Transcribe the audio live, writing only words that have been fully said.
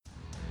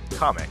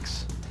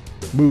Comics.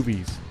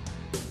 Movies.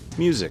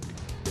 Music.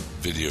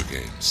 Video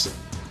games.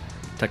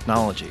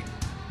 Technology.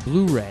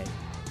 Blu-ray.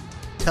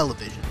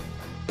 Television.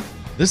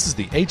 This is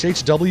the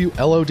HHW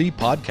LOD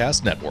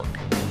Podcast Network.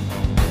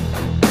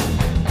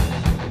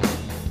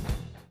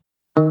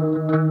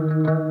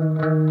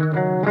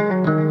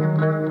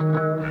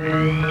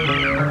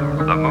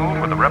 The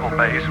moon with the rebel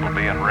base will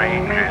be in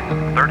range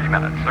in 30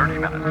 minutes.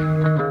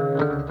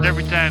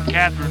 Every time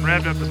Catherine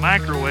revved up the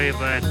microwave,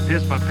 I'd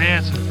piss my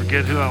pants and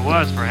forget who I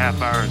was for a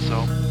half hour or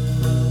so.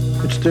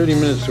 It's 30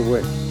 minutes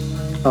away.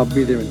 I'll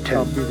be there in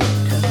 10.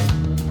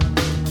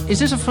 Is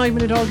this a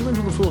 5-minute argument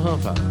or a full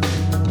half hour?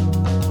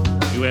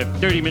 You have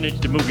 30 minutes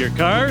to move your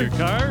car.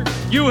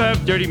 You have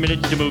 30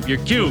 minutes to move your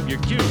cube.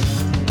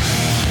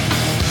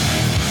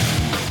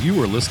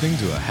 You are listening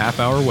to a half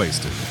hour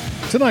wasted.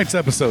 Tonight's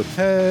episode,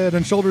 Head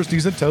and Shoulders,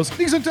 Knees and Toes,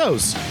 Knees and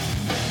Toes.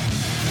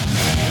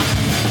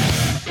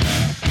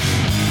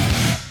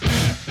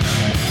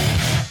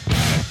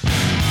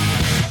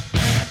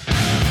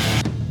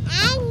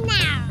 And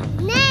now,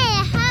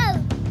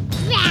 Neho,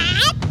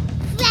 Brad,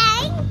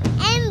 Frank,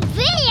 and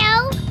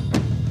Bill.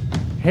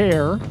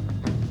 Hair.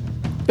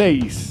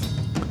 Face.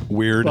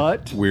 Weird.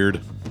 Butt. Weird.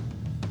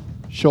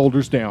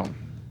 Shoulders down.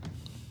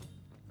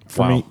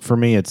 For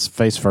me, it's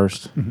face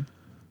first,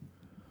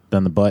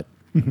 then the butt,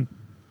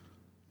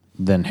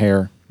 then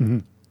hair,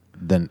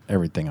 then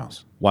everything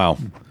else. Wow.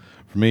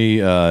 For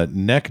me,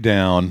 neck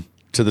down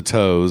to the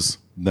toes,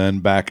 then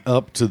back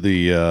up to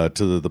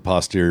the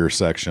posterior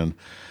section,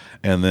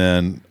 and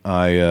then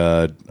I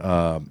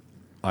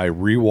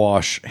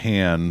rewash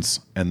hands,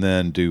 and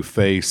then do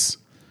face,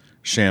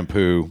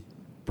 shampoo,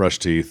 brush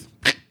teeth.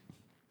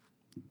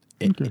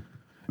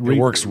 It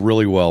works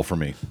really well for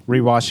me.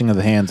 Rewashing of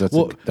the hands. That's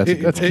a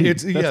good thing.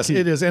 Yes,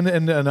 it is,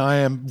 and I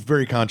am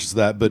very conscious of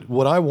that. But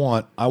what I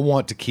want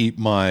to keep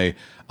my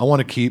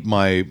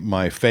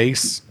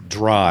face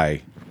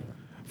dry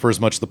for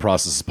as much of the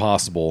process as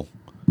possible,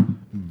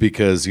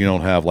 because you don't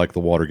have like the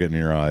water getting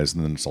in your eyes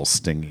and then it's all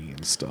stingy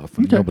and stuff.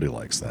 And nobody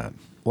likes that.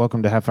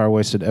 Welcome to Half Hour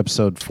Wasted,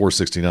 episode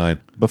 469.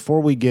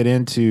 Before we get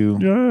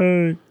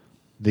into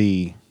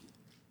the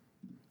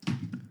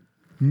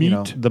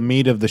Meat. the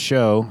meat of the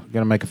show,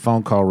 going to make a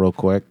phone call real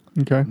quick.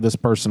 Okay. This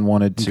person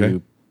wanted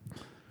to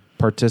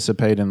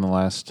participate in the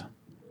last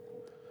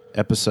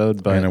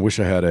episode, but And I wish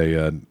I had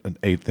an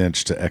 1/8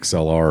 inch to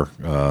XLR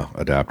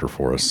adapter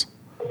for us,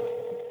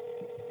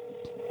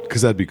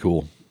 because that'd be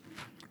cool.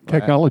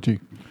 Technology.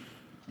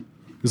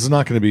 This is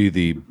not going to be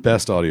the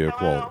best audio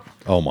quality.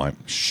 Oh my!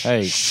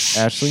 Hey,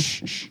 Ashley.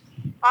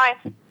 Hi.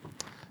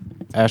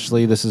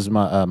 Ashley, this is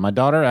my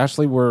daughter.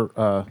 Ashley, we're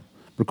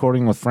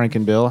recording with Frank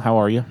and Bill. How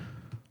are you?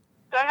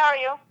 Good, how are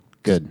you?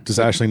 Good. Does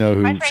Ashley know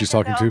who Hi, Frank she's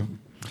and talking Bill. to?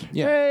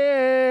 Yeah.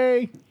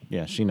 Hey!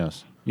 Yeah, she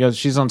knows. Yeah,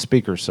 she's on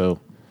speaker, so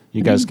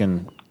you guys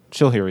can.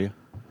 She'll hear you.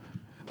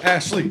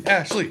 Ashley.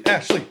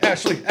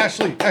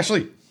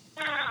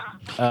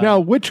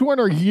 Now, which one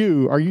are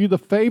you? Are you the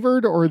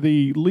favored or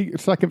the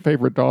second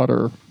favorite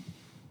daughter?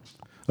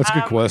 That's a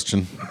good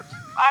question.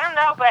 I don't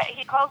know, but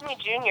he calls me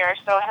Junior,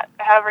 so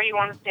however you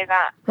want to say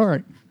that. All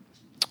right.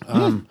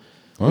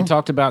 We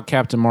talked about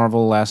Captain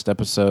Marvel last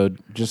episode.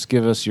 Just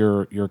give us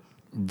your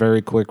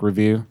very quick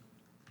review.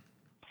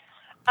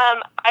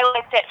 I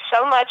liked it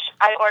so much,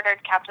 I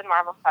ordered Captain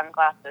Marvel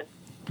sunglasses.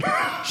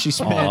 She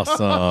spent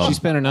Awesome. She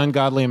spent an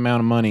ungodly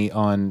amount of money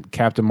on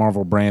Captain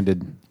Marvel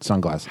branded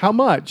sunglasses. How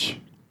much?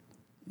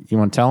 You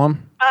want to tell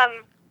them?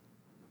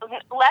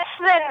 Less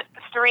than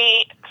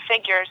 3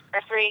 figures,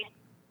 or 3...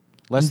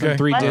 Less than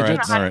 3 Less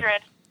digits. than 100.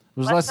 It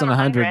was less than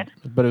 100,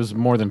 but it was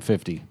more than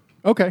 50.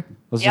 Okay.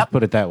 Let's just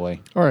put it that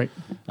way. All right.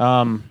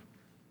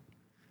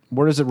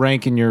 Where does it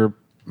rank in your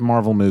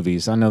Marvel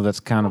movies? I know that's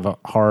kind of a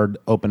hard,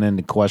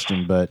 open-ended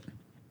question, but...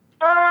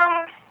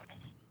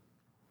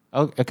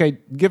 Okay,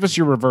 give us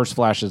your reverse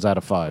flashes out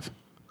of 5.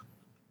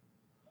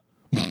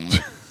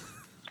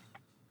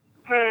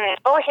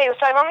 Okay,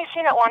 so I've only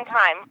seen it one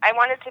time. I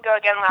wanted to go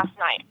again last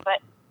night,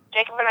 but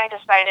Jacob and I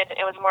decided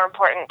it was more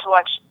important to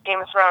watch Game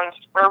of Thrones.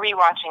 We're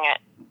rewatching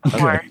it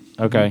before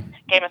Okay.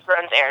 Game of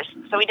Thrones airs,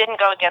 so we didn't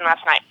go again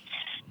last night.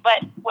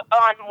 But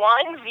on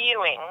one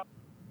viewing,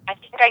 I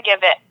think I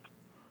give it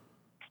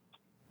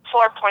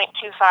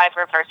 4.25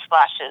 reverse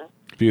flashes.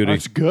 Beauty.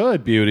 That's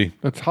good. Beauty.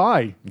 That's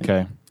high.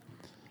 Okay.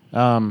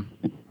 And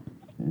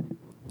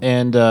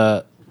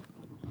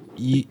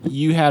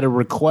you had a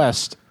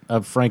request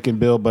of Frank and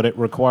Bill, but it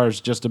requires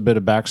just a bit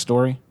of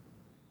backstory.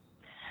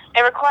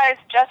 It requires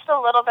just a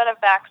little bit of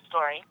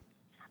backstory.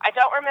 I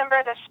don't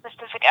remember the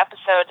specific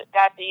episode.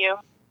 Dad, do you?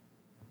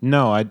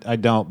 No, I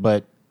don't,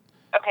 but...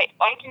 Okay,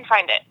 well, you can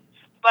find it.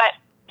 But,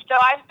 so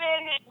I've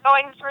been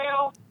going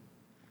through,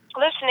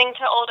 listening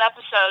to old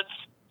episodes.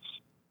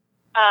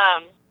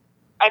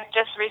 I've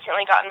just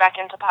recently gotten back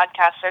into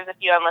podcasts. There's a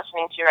few I'm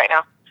listening to right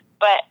now.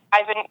 But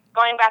I've been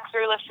going back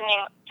through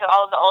listening to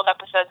all of the old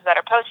episodes that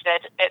are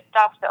posted. It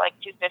stops at like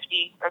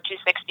 250 or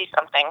 260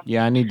 something.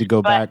 Yeah, I need to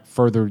go back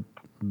further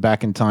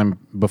back in time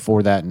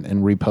before that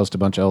and repost a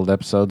bunch of old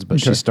episodes.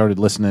 But she started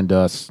listening to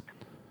us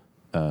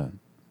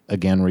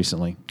again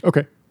recently.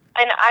 Okay.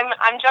 And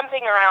I'm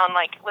jumping around,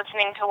 like,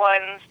 listening to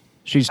ones.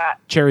 She's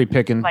cherry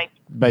picking like,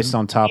 based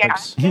on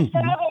topics. Yeah,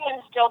 some of them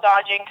I'm still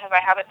dodging because I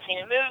haven't seen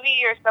a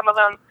movie, or some of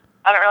them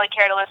I don't really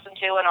care to listen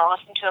to, and I'll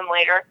listen to them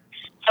later.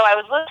 So I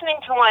was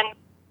listening to one,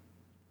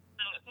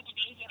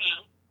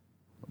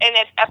 and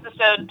it's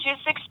episode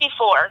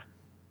 264.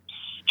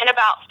 And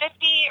about 50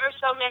 or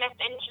so minutes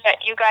into it,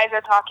 you guys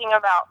are talking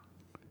about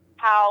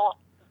how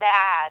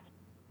bad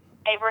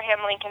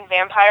Abraham Lincoln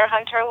Vampire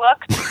Hunter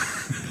looked,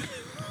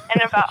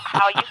 and about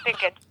how you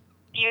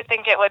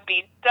think it would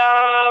be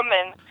dumb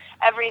and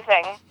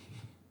everything.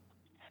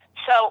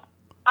 So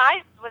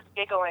I was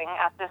giggling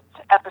at this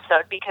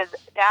episode because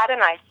Dad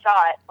and I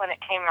saw it when it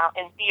came out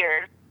in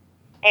theaters,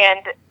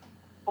 and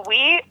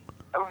we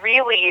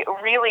really,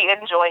 really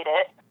enjoyed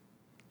it.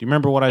 Do you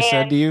remember what I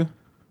said to you?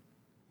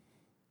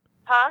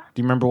 Huh?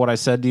 Do you remember what I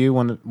said to you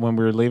when we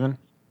were leaving?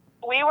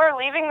 We were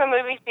leaving the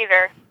movie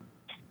theater,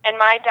 and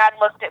my dad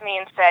looked at me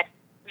and said,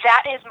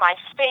 "That is my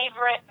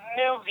favorite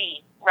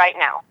movie right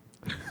now."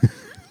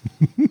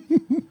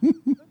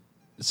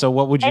 So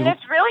what would you... And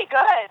it's really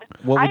good.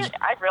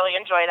 I really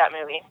enjoy that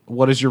movie.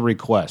 What is your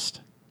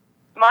request?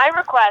 My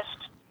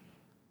request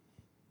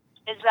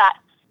is that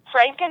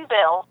Frank and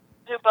Bill,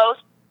 who both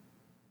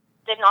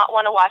did not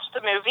want to watch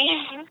the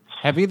movie...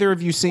 Have either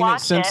of you seen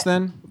it since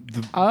then?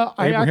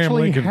 I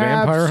actually Lincoln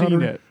have Vampire seen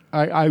Hunter? it.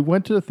 I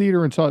went to the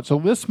theater and saw it. So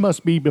this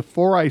must be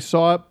before I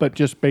saw it, but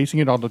just basing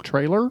it on the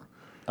trailer.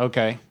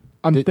 Okay.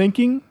 I'm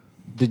thinking...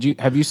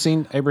 Have you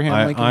seen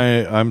Abraham Lincoln?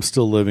 I'm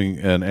still living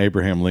an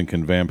Abraham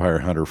Lincoln Vampire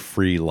Hunter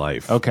free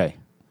life. Okay.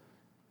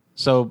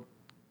 So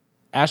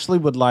Ashley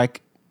would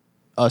like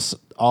us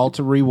all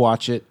to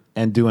rewatch it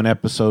and do an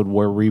episode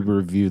where we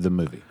review the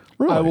movie.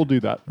 Really? I will do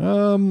that.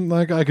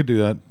 I could do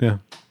that. Yeah.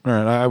 All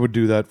right. I would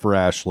do that for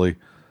Ashley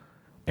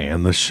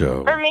and the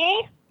show. For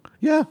me?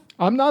 Yeah.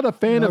 I'm not a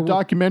fan of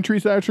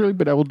documentaries, actually,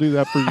 but I will do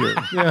that for you.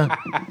 Yeah.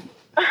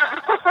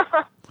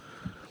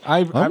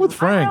 I'm with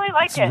Frank. I really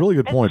like it's a really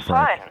good point,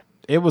 Frank. Fun.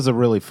 It was a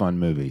really fun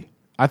movie.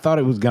 I thought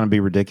it was going to be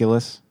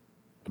ridiculous,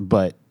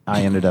 but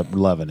I ended up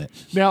loving it.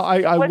 Now,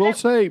 I will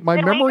say,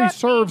 my memory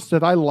serves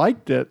that I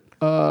liked it.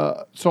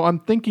 So I'm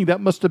thinking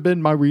that must have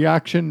been my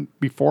reaction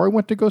before I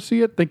went to go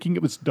see it, thinking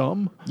it was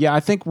dumb. Yeah, I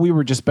think we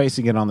were just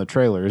basing it on the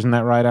trailer. Isn't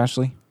that right,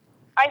 Ashley?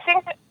 I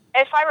think,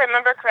 if I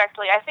remember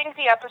correctly, I think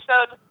the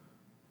episode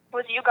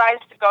was you guys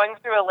going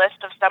through a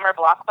list of summer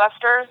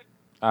blockbusters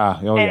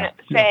and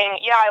saying,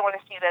 yeah, I want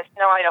to see this.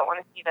 No, I don't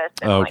want to see this.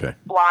 And okay.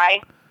 Why?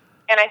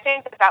 And I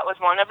think that was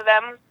one of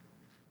them.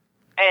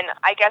 And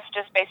I guess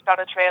just based on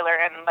a trailer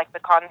and like the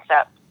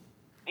concept,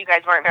 you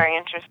guys weren't very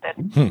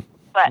interested.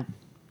 But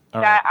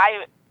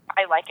I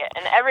like it.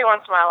 And every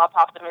once in a while I'll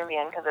pop the movie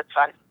in because it's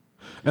fun.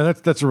 And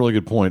that's a really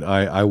good point.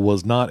 I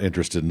was not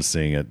interested in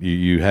seeing it.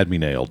 You had me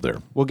nailed there.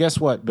 Well, guess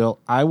what, Bill?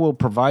 I will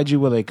provide you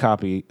with a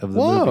copy of the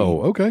movie.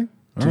 Whoa, okay.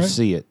 To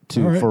see it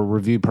for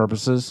review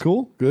purposes.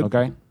 Cool, good.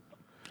 Okay.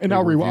 And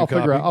I'll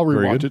figure out. I'll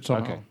rewatch it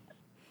somehow. Okay.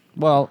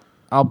 Well,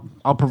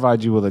 I'll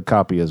provide you with a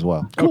copy as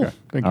well. Cool. Okay.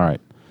 Thank you.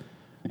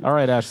 All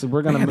right, Ashley.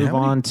 We're going to move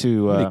on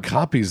to how many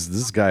copies does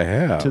this guy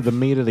have? To the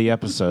meat of the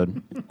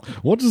episode.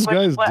 What's this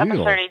guy's what deal? What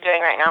episode are you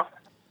doing right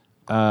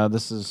now?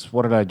 This is,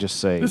 what did I just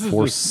say? This is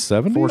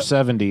 470?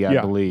 470, I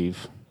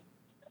believe.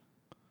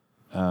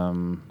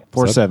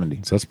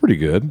 470. So that's pretty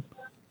good.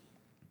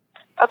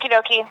 Okie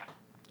dokie.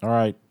 All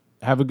right.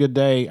 Have a good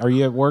day. Are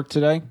you at work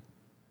today?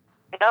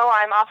 No,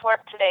 I'm off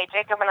work today.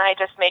 Jacob and I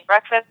just made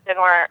breakfast and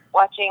we're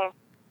watching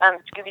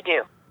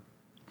Scooby-Doo.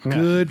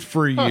 Good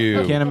for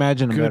you. I can't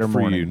imagine a better Good for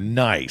morning. you.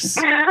 Nice.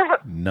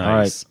 Nice. All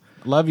right.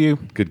 Love you.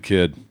 Good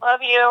kid.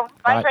 Love you.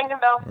 Bye, Bye. Frank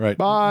and Bill. All right.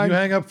 Bye. You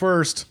hang up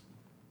first.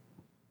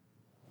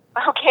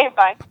 Okay,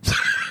 bye.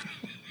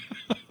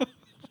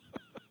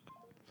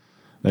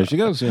 There she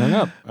goes. She hung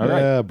up. All right.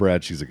 Yeah,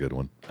 Brad, she's a good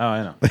one. Oh,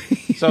 I know.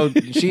 So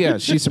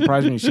she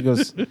surprised me. She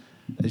goes,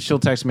 she'll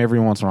text me every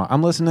once in a while.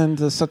 I'm listening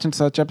to such and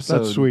such episode.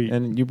 That's sweet.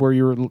 And you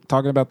were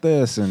talking about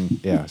this, and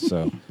yeah.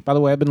 So, by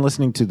the way, I've been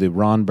listening to the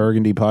Ron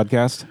Burgundy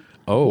podcast.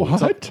 Oh,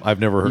 what? I've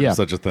never heard Yeah. of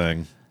such a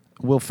thing.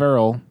 Will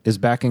Ferrell is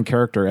back in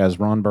character as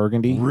Ron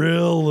Burgundy.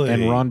 Really?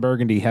 And Ron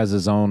Burgundy has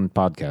his own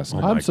podcast.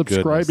 Oh, my I'm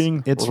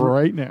subscribing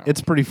right now.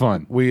 It's pretty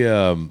fun. We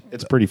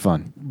It's pretty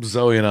fun.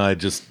 Zoe and I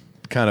just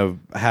kind of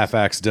half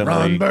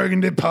accidentally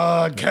Burgundy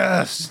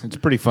podcast. It's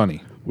pretty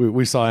funny.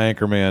 we saw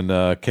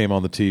Anchorman came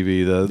on the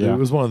TV. It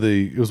was one of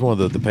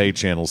the paid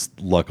channels,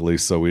 luckily,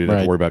 so we didn't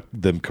have to worry about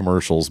them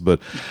commercials. But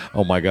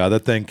oh my god,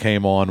 that thing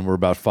came on, and we're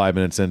about 5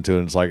 minutes into it,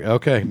 and it's like,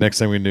 okay, next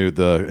thing we knew,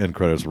 the end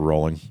credits were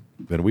rolling.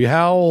 Then we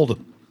howled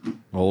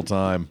the whole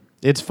time.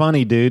 It's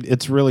funny, dude.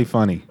 It's really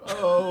funny.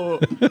 Oh,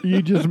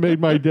 you just made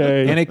my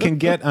day. And it can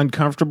get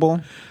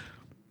uncomfortable.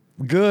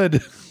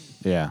 Good.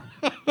 Yeah.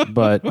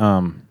 But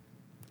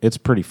it's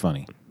pretty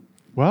funny.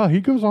 Wow,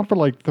 he goes on for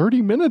like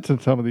 30 minutes in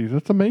some of these.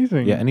 That's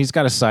amazing. Yeah, and he's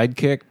got a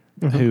sidekick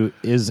who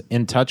is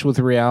in touch with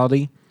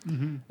reality.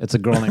 It's a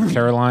girl named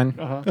Caroline.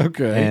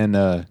 Okay. And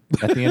at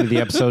the end of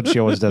the episode, she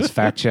always does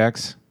fact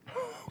checks.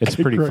 It's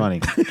pretty Great. funny.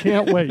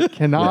 Can't wait.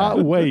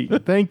 Cannot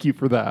wait. Thank you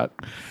for that.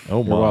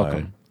 Oh my. You're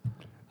welcome.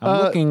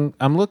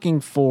 I'm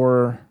looking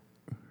for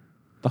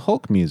the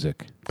Hulk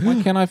music.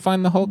 Why can't I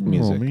find the Hulk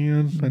music? Oh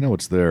man, I know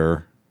it's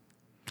there.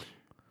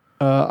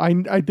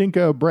 I think,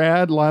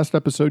 Brad, last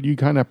episode, you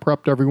kind of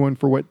prepped everyone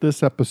for what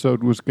this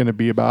episode was going to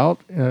be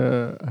about.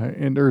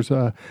 And there's,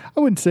 I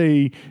wouldn't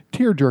say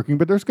tear-jerking,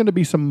 but there's going to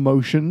be some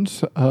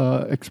emotions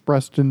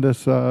expressed in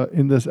this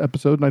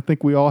episode. And I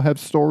think we all have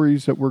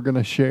stories that we're going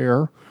to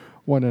share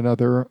one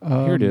another.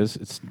 Here it is.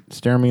 It's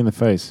staring me in the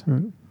face.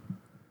 And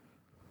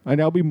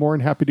I'll be more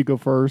than happy to go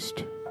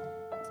first.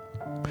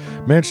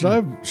 Man, should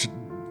I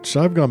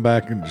have gone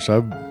back and should I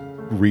have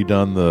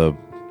redone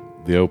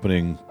the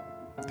opening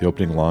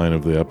line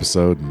of the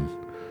episode and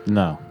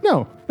No,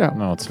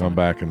 it's gone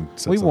back and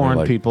said we something warned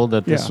like, people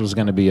that this was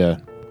going to be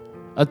a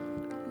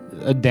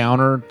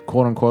downer,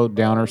 quote unquote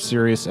downer,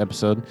 serious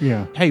episode.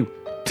 Yeah. Hey,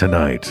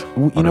 tonight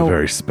on a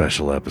very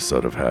special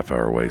episode of Half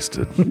Hour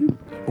Wasted.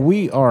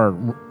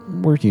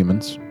 we're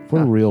humans.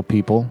 We're real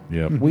people.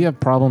 Yep. We have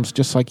problems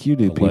just like you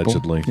do,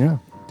 Allegedly. people. Yeah.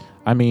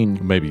 I mean,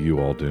 maybe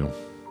you all do.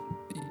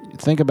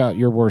 Think about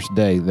your worst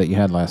day that you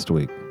had last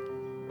week.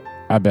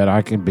 I bet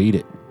I can beat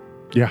it.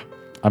 Yeah.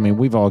 I mean,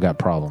 we've all got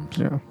problems.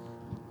 Yeah.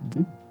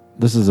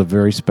 This is a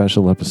very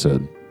special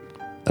episode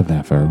of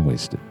Half Hour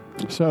Wasted.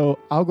 So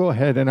I'll go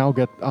ahead and I'll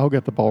get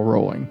the ball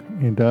rolling,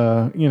 and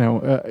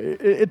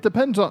it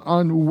depends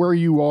on where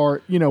you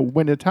are. You know,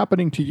 when it's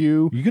happening to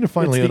you, You're going to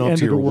finally own up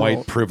to your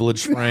white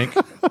privilege, Frank.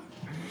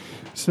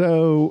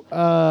 So,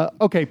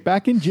 okay,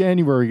 back in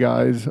January,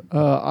 guys,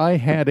 I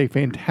had a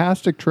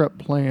fantastic trip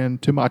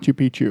planned to Machu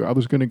Picchu. I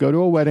was going to go to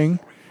a wedding,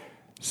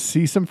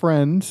 see some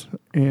friends,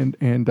 and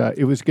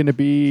it was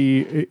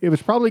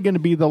probably going to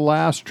be the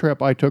last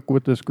trip I took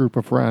with this group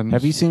of friends.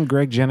 Have you seen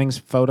Greg Jennings'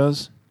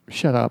 photos?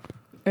 Shut up.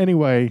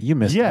 Anyway, you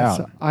missed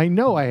out. I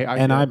know.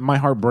 My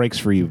heart breaks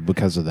for you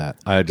because of that.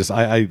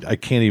 I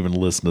can't even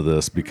listen to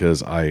this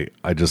because I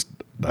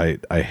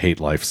hate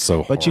life so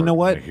hard. But you know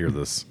what? I hear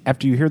this.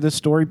 After you hear this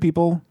story,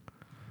 people,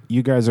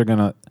 you guys are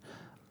gonna.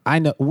 I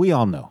know. We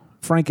all know.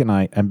 Frank and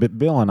I, and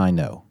Bill and I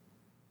know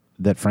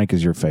that Frank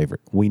is your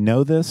favorite. We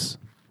know this.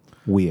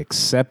 We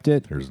accept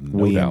it. There's no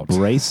we doubt.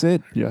 Embrace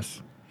it.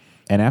 Yes.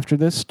 And after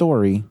this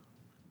story,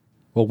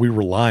 well, we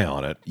rely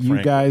on it.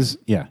 You guys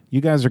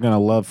are going to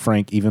love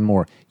Frank even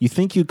more. You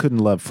think you couldn't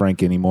love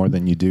Frank any more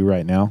than you do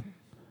right now,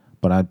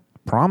 but I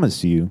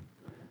promise you,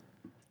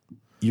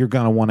 you're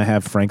going to want to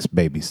have Frank's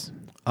babies.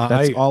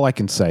 That's all I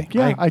can say.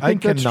 Yeah, I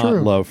think that's cannot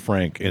true. love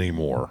Frank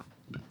anymore.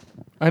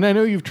 And I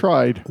know you've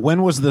tried.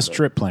 When was this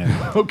trip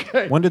planned?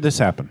 Okay. When did this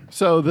happen?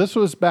 So this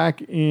was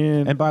back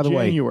in And by the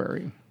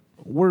January. way,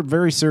 we're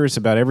very serious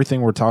about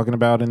everything we're talking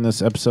about in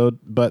this episode,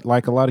 but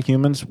like a lot of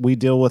humans, we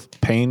deal with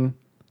pain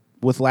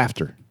with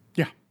laughter.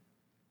 Yeah.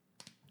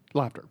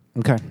 Laughter.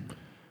 Okay.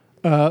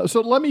 So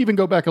let me even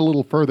go back a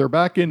little further.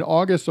 Back in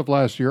August of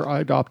last year,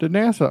 I adopted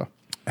NASA.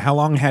 How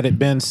long had it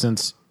been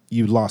since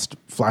you lost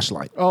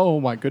Flashlight?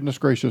 Oh, my goodness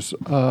gracious.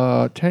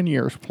 10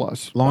 years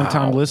plus.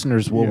 Longtime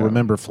listeners will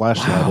remember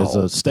Flashlight as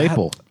a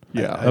staple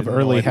of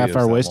early Half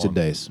Hour Wasted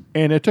days.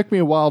 And it took me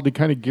a while to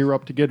kind of gear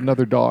up to get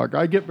another dog.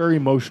 I get very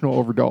emotional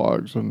over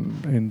dogs,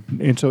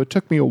 and so it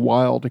took me a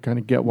while to kind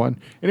of get one.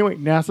 Anyway,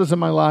 NASA's in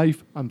my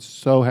life. I'm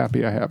so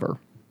happy I have her.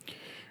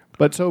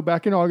 But so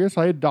back in August,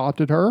 I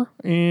adopted her,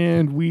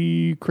 and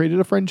we created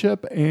a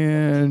friendship,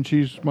 and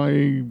she's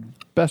my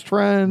best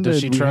friend.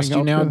 Does she trust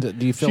you now?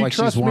 Do you feel like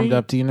she's warmed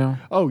up to you now?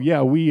 Oh,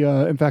 yeah. We,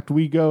 in fact,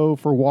 we go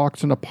for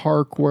walks in a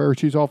park where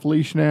she's off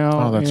leash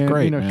now. Oh, that's and,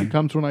 great, you know, man. she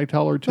comes when I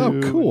tell her to.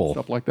 Oh, cool. And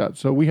stuff like that.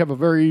 So we have a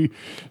very,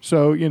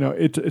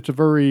 it's a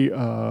very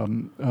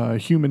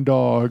human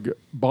dog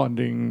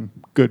bonding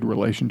good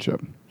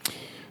relationship.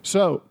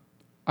 So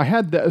I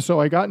had that. So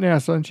I got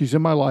NASA, and she's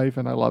in my life,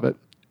 and I love it.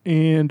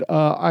 And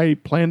I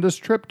planned this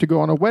trip to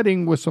go on a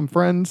wedding with some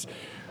friends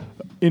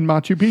in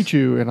Machu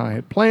Picchu, and I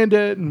had planned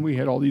it, and we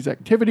had all these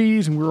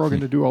activities, and we were all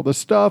going to do all this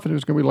stuff, and it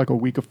was going to be like a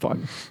week of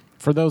fun.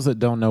 For those that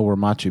don't know where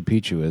Machu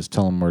Picchu is,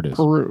 tell them where it is.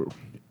 Peru.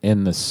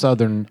 In the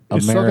southern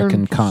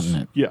American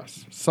continent.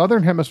 Yes.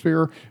 Southern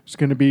hemisphere. It's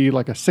going to be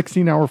like a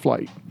 16-hour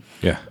flight.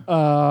 Yeah.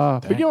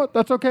 But you know what?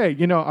 That's okay.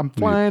 You know, I'm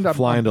flying. I'm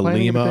flying to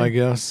planning Lima, everything.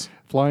 I guess.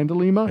 Flying to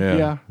Lima?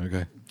 Yeah.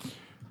 Okay.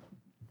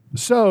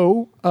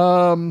 So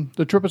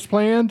the trip is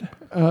planned.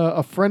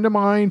 A friend of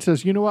mine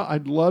says, you know what?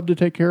 I'd love to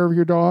take care of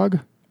your dog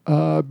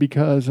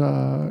because,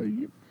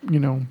 I've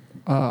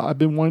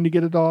been wanting to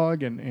get a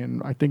dog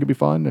and I think it'd be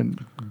fun.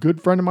 And a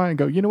good friend of mine, I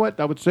go, you know what?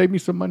 That would save me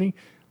some money.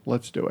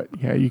 Let's do it.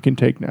 Yeah, you can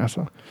take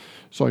NASA.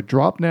 So I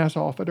dropped NASA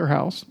off at her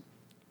house.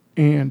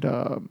 And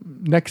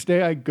next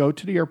day I go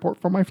to the airport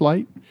for my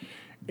flight.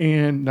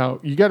 And now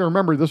you got to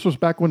remember, this was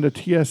back when the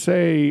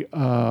TSA,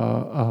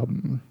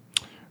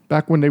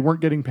 back when they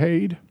weren't getting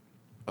paid.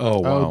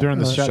 Oh, wow. During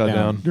the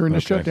shutdown. During the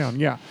shutdown,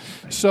 yeah.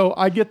 So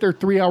I get there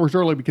 3 hours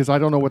early because I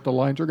don't know what the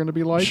lines are going to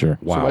be like. Sure.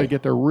 So I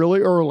get there really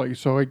early.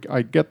 So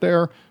I get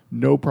there,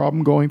 no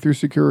problem going through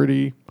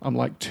security. I'm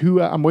like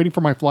I'm waiting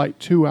for my flight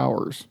 2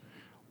 hours.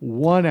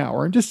 1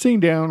 hour. I'm just sitting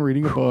down,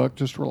 reading a book,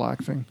 just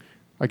relaxing.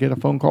 I get a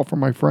phone call from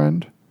my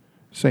friend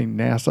saying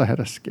NASA had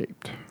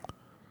escaped.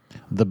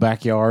 The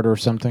backyard or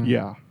something?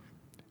 Yeah.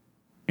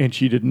 and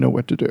she didn't know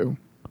what to do.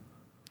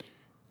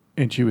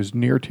 And she was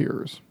near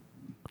tears.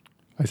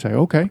 I say,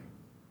 okay,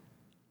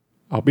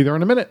 I'll be there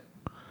in a minute.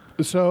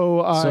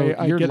 So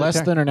you're get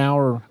less than an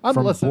hour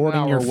from less than an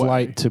boarding hour your away.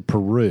 flight to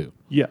Peru.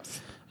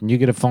 Yes. And you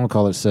get a phone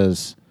call that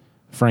says,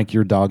 Frank,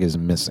 your dog is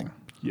missing.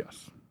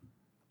 Yes.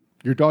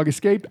 Your dog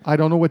escaped. I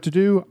don't know what to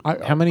do.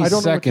 How many I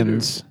don't know what to do.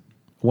 seconds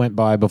went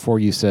by before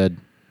you said,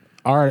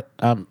 all right,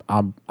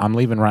 I'm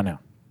leaving right now?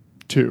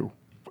 2.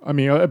 I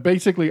mean,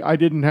 basically, I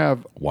didn't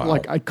have,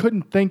 I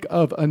couldn't think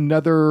of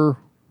another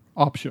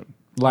option.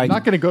 I'm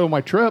not going to go on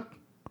my trip.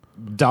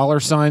 Dollar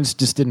signs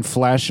just didn't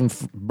flash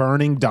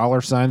burning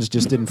dollar signs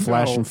just didn't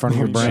flash in front of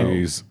your brain.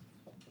 Jeez.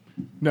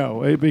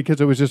 No, because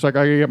it was just like,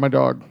 I got to get my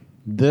dog.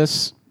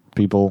 This,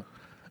 people,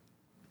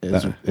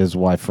 is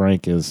why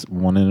Frank is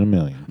 1 in a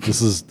million.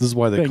 This is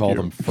why they call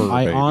them fur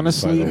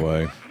babies, by the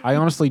way. I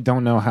honestly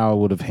don't know how I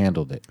would have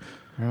handled it.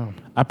 Yeah.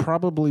 I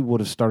probably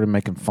would have started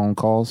making phone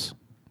calls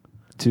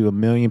to 1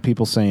 million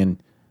people saying,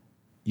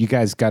 you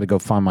guys got to go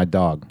find my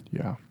dog.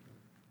 Yeah.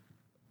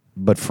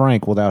 But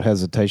Frank, without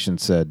hesitation,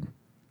 said,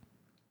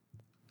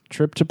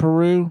 trip to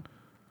Peru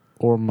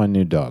or my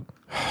new dog?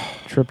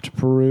 Trip to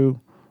Peru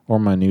or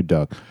my new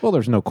dog? Well,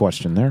 there's no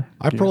question there.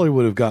 I probably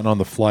would have gotten on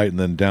the flight and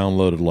then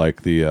downloaded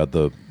like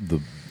the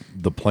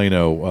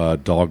Plano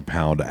dog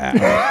pound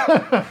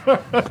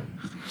app.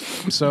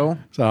 So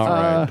all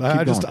right.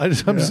 I'm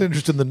just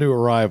interested in the new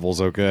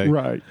arrivals. Okay.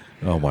 Right.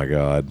 Oh my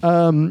God.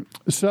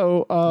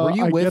 So were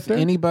you with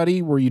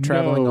anybody? Were you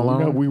traveling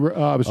alone? No, we were.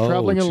 I was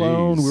traveling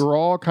alone. We were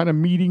all kind of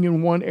meeting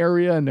in one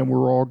area, and then we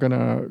were all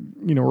gonna,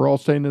 we're all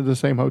staying in the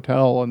same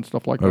hotel and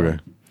stuff like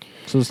that.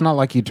 So it's not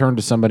like you turned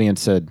to somebody and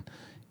said,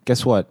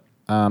 "Guess what?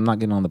 I'm not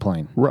getting on the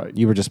plane." Right.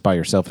 You were just by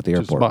yourself at the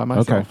airport. Just by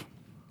myself.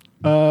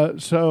 Okay.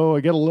 So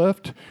I get a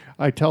lift.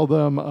 I tell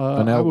them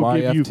an I will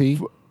give LYFT.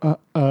 you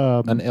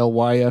An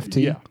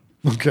LYFT. Yeah.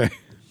 Okay.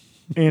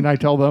 And I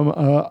tell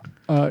them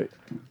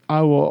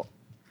I will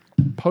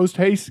post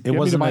haste. Get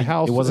me to my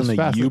house. It wasn't as a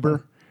fast as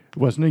Uber. It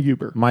wasn't a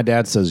Uber. My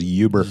dad says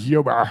Uber.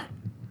 Uber.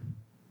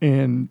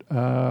 And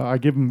I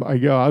give him. I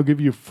go. I'll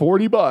give you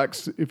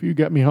 $40 if you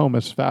get me home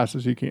as fast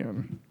as you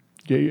can.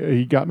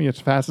 He got me as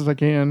fast as I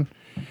can.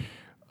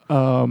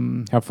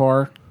 How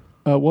far?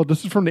 Well,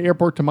 this is from the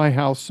airport to my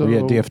house. So Were you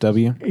at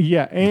DFW?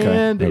 Yeah,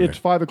 and Okay. it's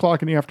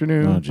 5:00 in the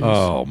afternoon.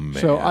 Oh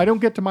man. So I don't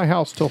get to my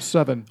house till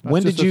 7. That's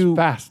When just did you- as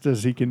fast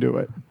as he can do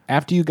it?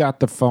 After you got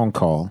the phone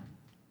call,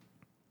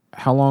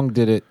 how long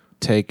did it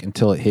take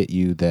until it hit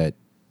you that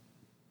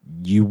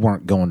you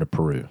weren't going to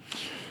Peru?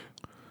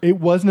 It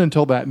wasn't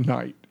until that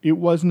night. It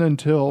wasn't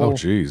until. Oh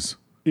jeez.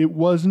 It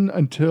wasn't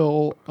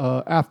until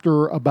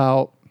after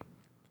about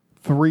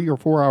 3 or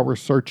 4 hours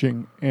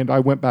searching, and I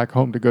went back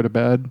home to go to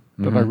bed,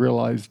 that I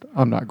realized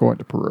I'm not going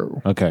to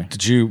Peru. Okay.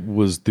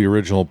 Was the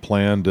original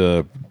plan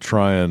to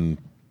try and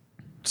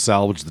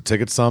salvage the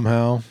ticket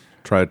somehow?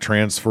 Try to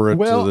transfer it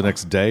to the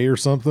next day or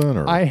something?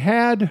 Or I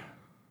had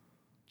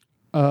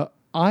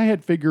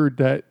figured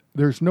that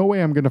there's no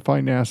way I'm going to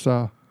find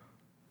NASA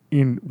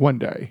in one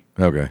day.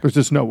 Okay. There's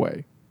just no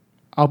way.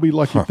 I'll be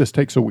lucky if this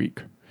takes a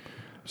week.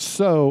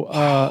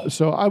 So,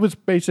 so I was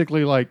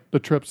basically like, the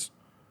trip's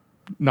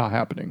not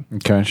happening.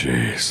 Okay.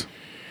 Jeez.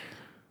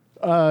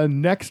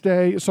 Next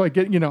day, so I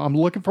get, I'm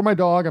looking for my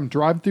dog. I'm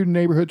driving through the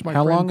neighborhoods.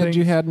 How long had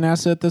you had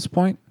NASA at this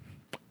point?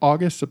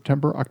 August,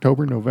 September,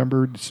 October,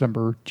 November,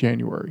 December,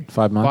 January.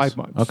 5 months? 5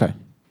 months. Okay.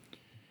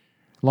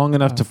 Long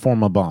enough to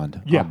form a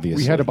bond, Yeah,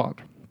 obviously. we had a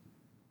bond.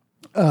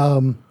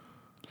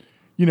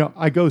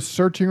 I go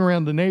searching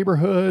around the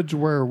neighborhoods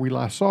where we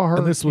last saw her.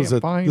 And this was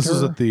at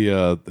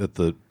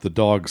the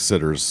dog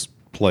sitter's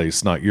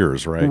place, not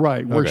yours, right?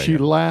 Right, where Okay, she yeah.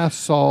 last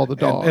saw the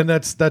dog. And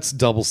that's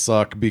double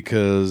suck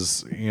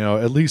because,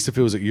 at least if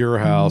it was at your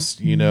house,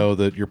 you know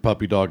that your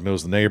puppy dog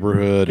knows the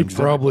neighborhood and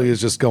probably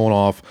is just going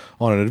off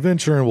on an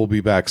adventure and will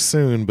be back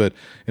soon. But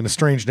in a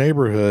strange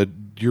neighborhood,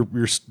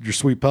 your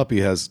sweet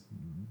puppy has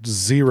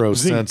zero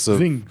sense of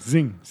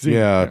zing.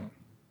 Yeah,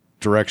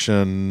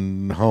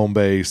 direction, home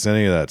base,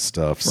 any of that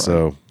stuff. Right.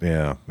 So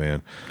yeah,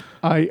 man.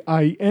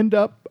 I end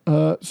up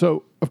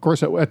so of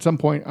course at some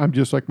point I'm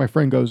just like, my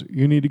friend goes,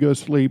 you need to go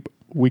sleep.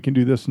 We can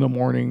do this in the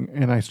morning.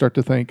 And I start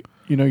to think,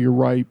 you're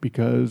right,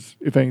 because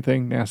if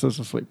anything, NASA's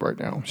asleep right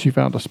now. She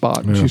found a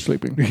spot and she's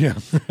sleeping. Yeah.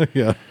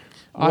 Yeah.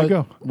 I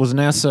go. Was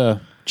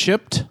NASA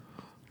chipped?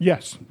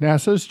 Yes,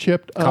 NASA's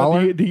chipped.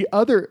 Collar? The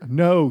other,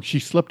 no, she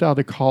slipped out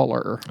a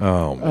collar.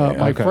 Oh, man.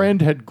 My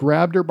friend had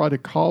grabbed her by the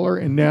collar,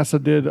 and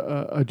NASA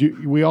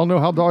did. We all know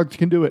how dogs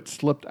can do it.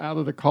 Slipped out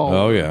of the collar.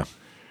 Oh, yeah.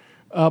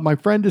 My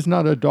friend is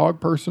not a dog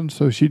person,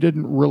 so she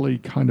didn't really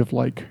kind of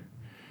like.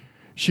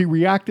 She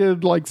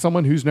reacted like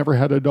someone who's never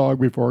had a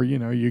dog before.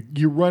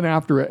 You run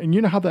after it, and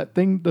you know how that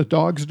thing the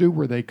dogs do,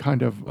 where they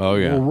kind of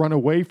will run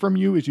away from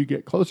you as you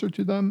get closer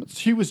to them.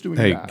 She was doing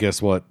that. Hey,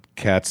 guess what?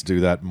 Cats do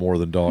that more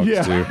than dogs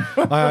do.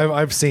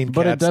 I've seen cats do that.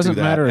 But it doesn't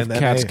matter if and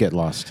cats get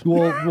lost.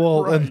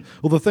 Well, right.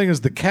 The thing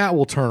is, the cat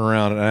will turn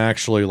around and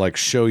actually like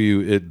show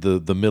you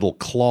the middle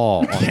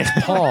claw on its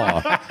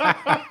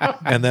paw,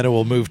 and then it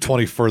will move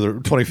 20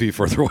 feet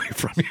further away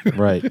from you.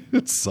 Right.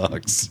 It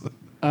sucks.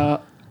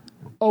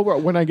 Oh, well,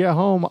 when I get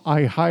home,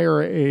 I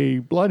hire a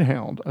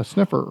bloodhound, a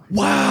sniffer.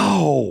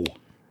 Wow.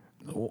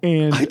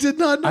 And I did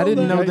not know I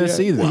didn't that. know this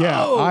either.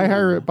 Yeah, I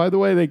hire it. By the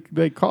way,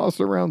 they cost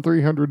around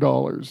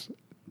 $300.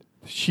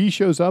 She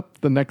shows up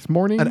the next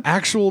morning. An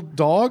actual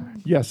dog?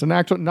 Yes, an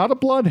actual, not a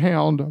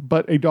bloodhound,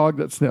 but a dog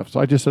that sniffs.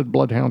 I just said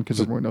bloodhound because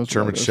everyone knows.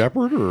 German what it is.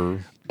 Shepherd or?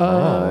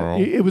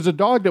 It was a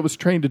dog that was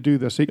trained to do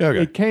this.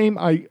 It came.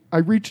 I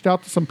reached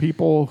out to some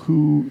people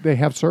who they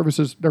have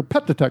services. They're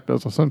pet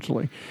detectives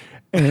essentially,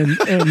 and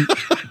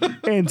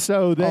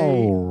so they.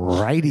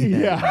 Alrighty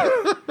then. Yeah.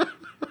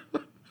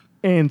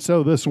 And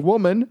so this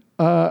woman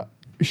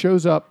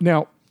shows up.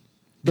 Now,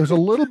 there's a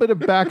little bit of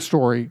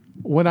backstory.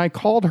 When I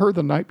called her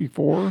the night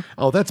before,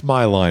 Oh, that's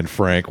my line,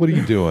 Frank. What are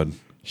you doing?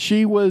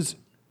 she was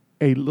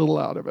a little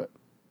out of it.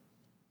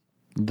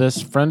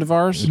 This friend of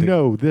ours?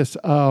 No, this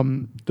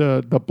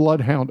the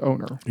bloodhound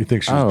owner. You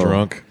think she was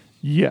drunk?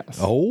 Yes.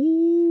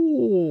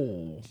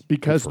 Oh.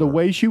 Because the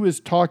way she was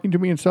talking to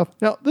me and stuff.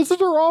 Now, this is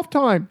her off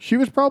time. She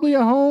was probably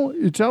at home.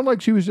 It sounded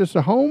like she was just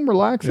at home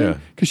relaxing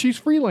because she's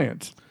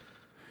freelance.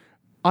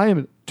 I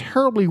am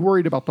terribly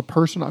worried about the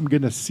person I'm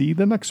going to see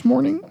the next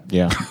morning.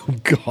 Yeah. Oh,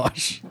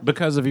 gosh.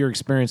 Because of your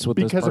experience with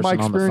this Because person of my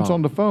experience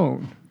on the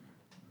phone.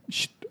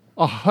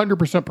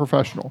 100%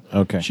 professional.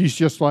 Okay. She's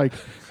just like,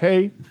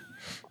 hey,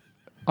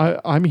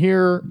 I'm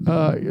here.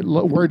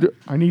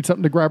 I need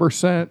something to grab her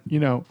scent, you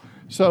know.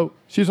 So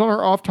she's on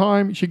her off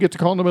time. She gets a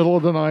call in the middle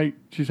of the night.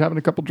 She's having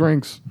a couple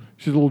drinks.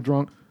 She's a little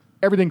drunk.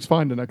 Everything's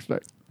fine the next day.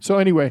 So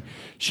anyway,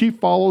 she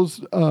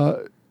follows.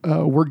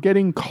 We're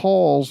getting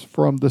calls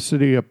from the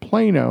city of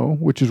Plano,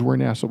 which is where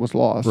NASA was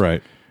lost.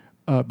 Right.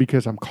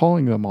 Because I'm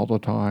calling them all the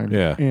time.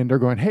 Yeah. And they're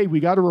going, hey, we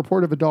got a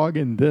report of a dog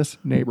in this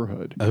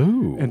neighborhood.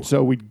 Oh. And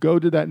so we'd go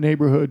to that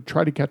neighborhood,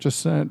 try to catch a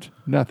scent,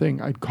 nothing.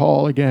 I'd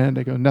call again.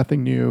 They go,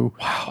 nothing new.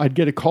 Wow. I'd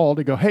get a call.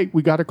 They go, hey,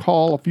 we got a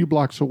call a few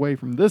blocks away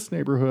from this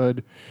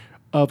neighborhood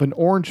of an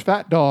orange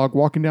fat dog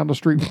walking down the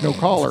street with no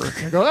collar.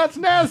 I go, that's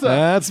NASA.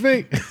 That's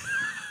me.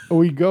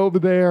 We go over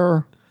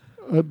there.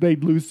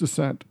 They'd lose the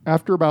scent.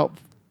 After about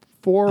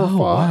 4 or 5.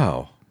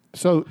 Wow.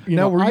 So,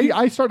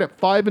 I start at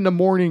 5 in the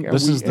morning. And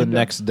This is the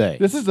next day.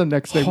 This is the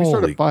next day. We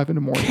start Holy at 5 in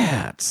the morning.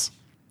 Cats.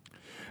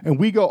 And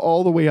we go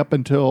all the way up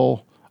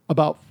until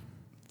about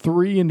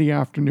 3 in the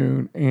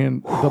afternoon.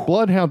 And the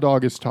bloodhound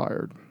dog is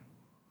tired.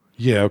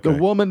 Yeah, okay. The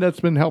woman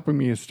that's been helping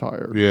me is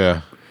tired.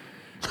 Yeah.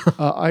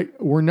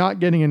 We're not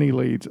getting any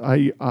leads.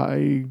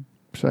 I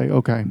say,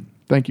 okay,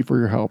 thank you for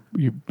your help.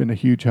 You've been a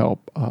huge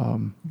help.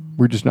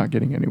 We're just not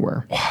getting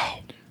anywhere. Wow.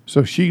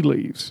 So she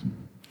leaves.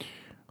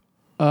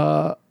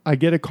 I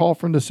get a call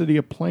from the city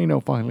of Plano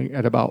finally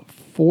at about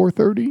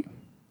 4:30.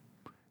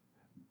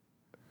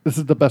 This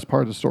is the best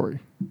part of the story.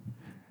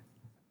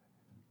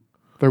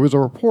 There was a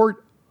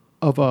report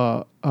of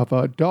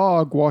a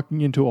dog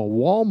walking into a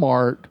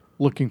Walmart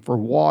looking for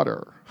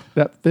water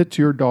that fits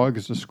your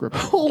dog's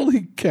description.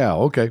 Holy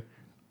cow. Okay.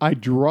 I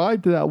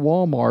drive to that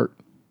Walmart.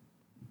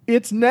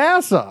 It's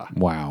NASA.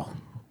 Wow.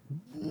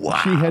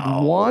 She had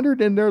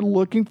wandered in there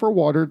looking for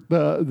water.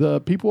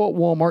 The people at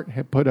Walmart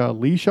had put a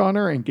leash on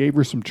her and gave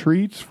her some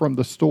treats from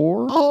the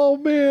store. Oh,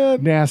 man.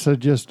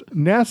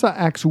 NASA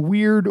acts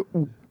weird.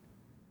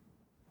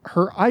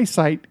 Her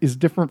eyesight is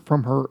different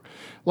from her.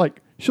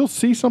 Like, she'll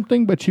see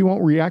something, but she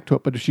won't react to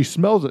it. But if she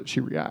smells it, she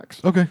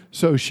reacts. Okay.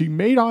 So she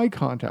made eye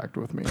contact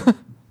with me.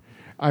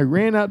 I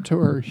ran out to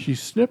her. She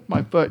sniffed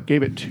my foot,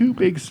 gave it 2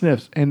 big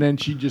sniffs, and then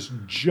she just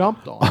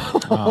jumped on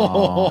it.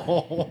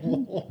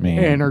 Oh,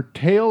 man. And her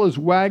tail is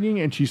wagging,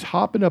 and she's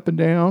hopping up and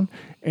down.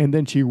 And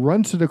then she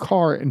runs to the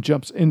car and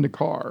jumps in the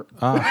car.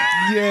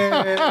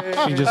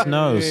 Yay. She just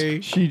knows.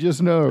 She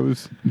just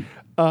knows.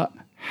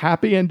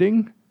 Happy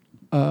ending.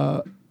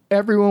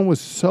 Everyone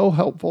was so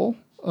helpful.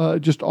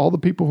 Just all the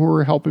people who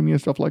were helping me and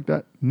stuff like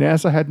that.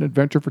 NASA had an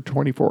adventure for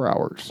 24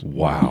 hours.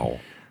 Wow.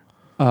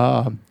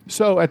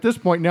 So at this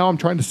point, now I'm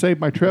trying to save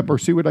my trip or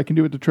see what I can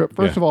do with the trip.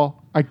 First of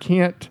all, I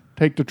can't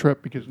take the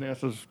trip because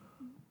NASA's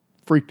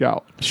freaked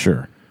out.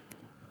 Sure.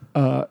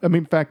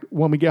 In fact,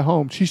 when we get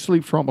home, she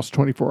sleeps for almost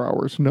 24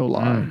 hours. No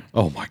lie.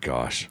 Oh, my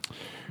gosh.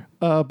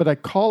 But I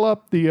call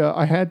up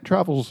I had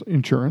travel's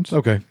insurance.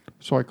 Okay.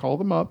 So I call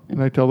them up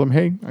and I tell them,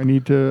 hey, I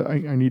need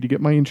to get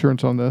my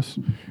insurance on this.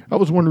 That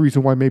was one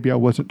reason why maybe I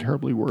wasn't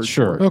terribly worried.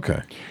 Sure. For it.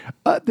 Okay.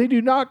 They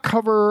do not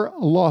cover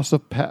loss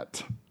of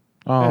pet.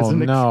 As Oh, an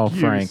no, excuse.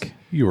 Frank.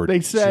 You were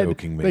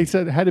joking me. They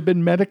said, had it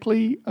been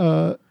medically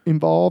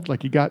involved,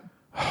 like you got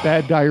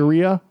bad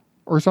diarrhea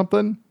or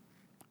something,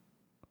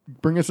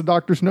 bring us a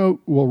doctor's note,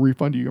 we'll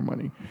refund you your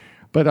money.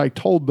 But I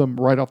told them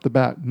right off the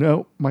bat,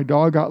 no, my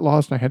dog got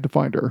lost and I had to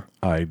find her.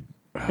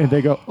 And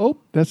they go, oh,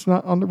 that's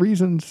not on the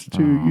reasons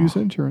to use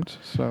insurance.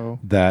 So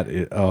that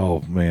is,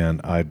 oh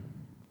man, I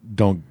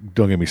don't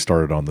get me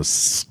started on the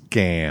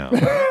scam.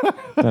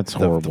 That's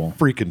horrible.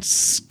 The freaking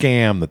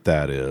scam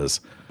that is.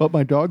 But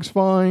my dog's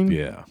fine.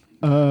 Yeah.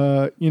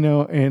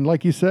 And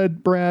like you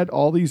said, Brad,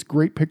 all these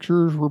great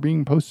pictures were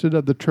being posted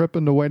of the trip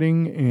and the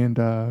wedding. And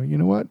you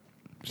know what?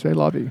 Say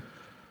love you.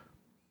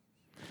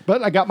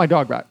 But I got my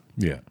dog back.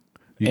 Yeah.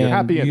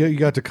 Happy ending. You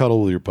got to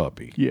cuddle with your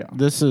puppy. Yeah.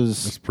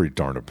 That's pretty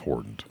darn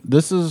important.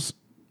 This is,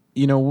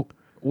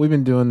 we've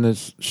been doing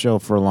this show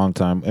for a long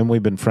time, and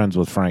we've been friends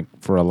with Frank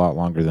for a lot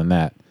longer than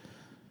that.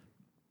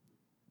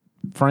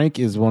 Frank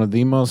is one of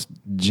the most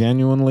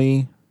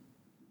genuinely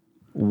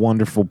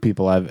wonderful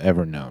people I've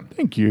ever known.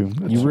 Thank you.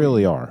 You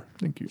really are.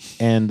 Thank you.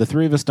 And the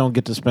three of us don't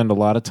get to spend a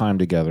lot of time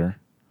together.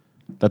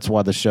 That's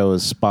why the show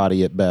is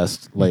spotty at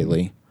best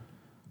lately.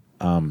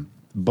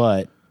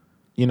 But,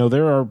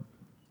 there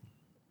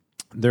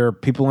are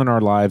people in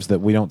our lives that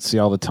we don't see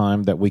all the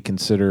time that we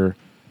consider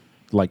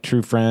like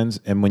true friends.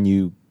 And when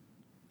you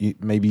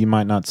maybe you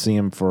might not see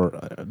them for,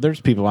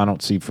 there's people I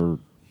don't see for,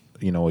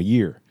 a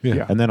year.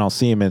 Yeah. And then I'll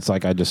see him and it's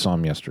like I just saw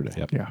him yesterday.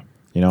 Yep.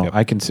 Yeah.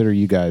 I consider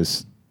you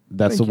guys,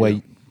 that's the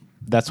way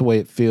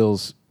it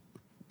feels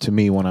to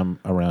me when I'm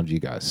around you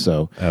guys.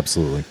 So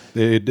absolutely,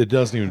 it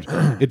doesn't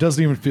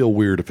even feel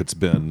weird if it's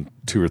been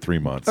 2 or 3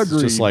 months.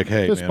 Agreed. It's just like,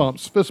 hey, fist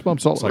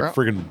bumps all it's around. like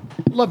friggin'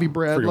 love you,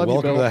 Brad. Love you,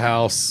 welcome Bill. to the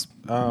house.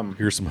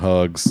 Here's some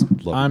hugs.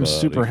 Love I'm you, buddy.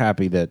 super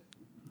happy that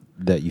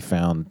you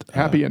found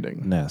Happy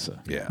ending. NASA.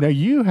 Yeah. Now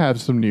you have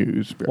some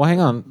news. Well,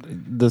 hang on.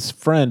 This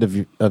friend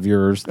of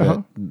yours,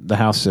 that the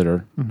house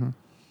sitter. Mm-hmm.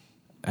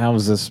 How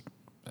is this?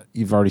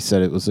 You've already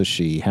said it was a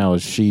she. How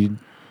is she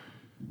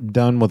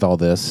done with all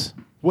this?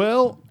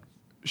 Well,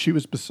 she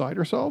was beside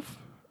herself.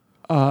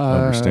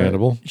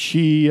 Understandable.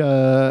 She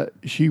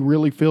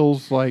really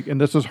feels like, and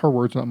this is her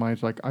words, not mine.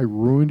 It's like, I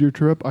ruined your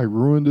trip. I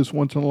ruined this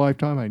once in a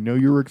lifetime. I know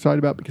you were excited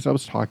about it because I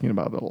was talking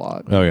about it a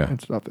lot. Oh, yeah.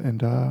 And stuff.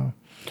 And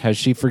Has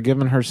she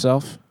forgiven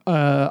herself?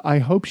 I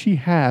hope she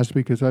has,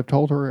 because I've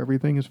told her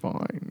everything is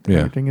fine. Yeah.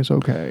 Everything is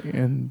okay.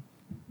 And,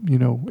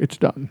 it's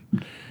done.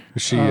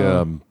 Is she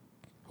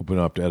open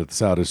up to edit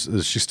this out?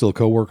 Is she still a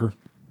coworker?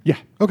 Yeah.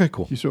 Okay,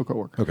 cool. She's still a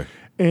coworker. Okay.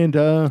 And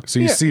so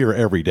you see her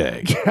every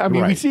day. I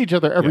mean, we Right. see each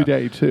other every Yeah.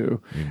 day too.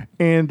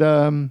 And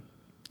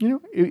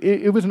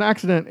it was an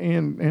accident,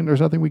 and there's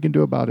nothing we can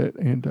do about it.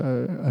 And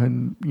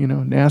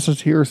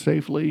NASA's here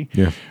safely.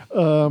 Yeah.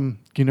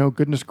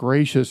 Goodness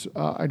gracious,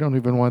 I don't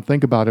even want to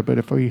think about it. But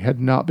if we had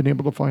not been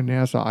able to find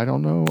NASA, I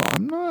don't know.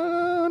 I'm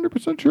not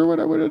 100% sure what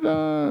I would have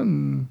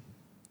done.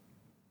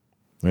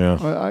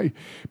 Yeah.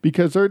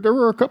 Because there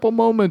were a couple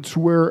moments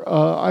where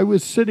I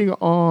was sitting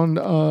on,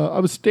 I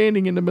was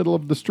standing in the middle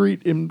of the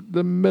street in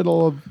the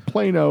middle of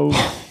Plano,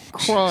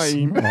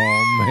 crying. Oh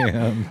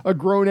man, a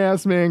grown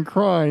ass man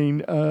crying,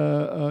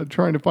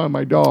 trying to find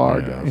my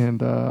dog, Yeah.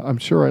 and I'm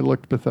sure I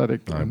looked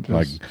pathetic.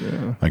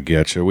 I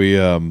get you. We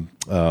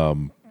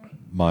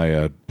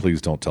please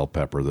don't tell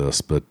Pepper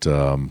this, but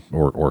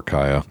or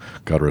Kaya,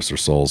 God rest their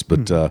souls.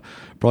 But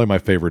probably my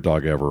favorite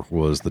dog ever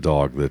was the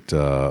dog that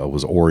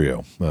was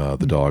Oreo,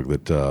 the dog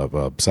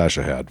that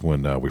Sasha had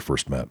when we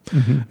first met,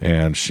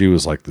 and she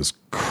was like this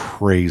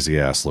crazy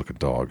ass looking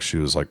dog. She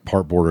was like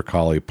part border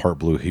collie, part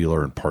blue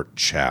heeler, and part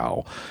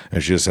chow,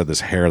 and she just had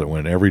this hair that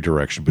went in every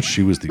direction. But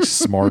she was the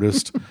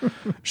smartest.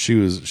 She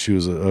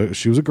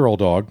was a girl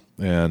dog,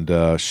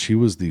 and she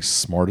was the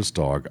smartest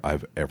dog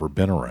I've ever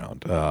been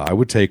around. I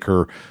would take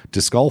her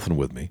disc golfing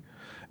with me,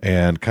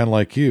 and kind of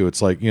like you,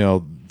 it's like,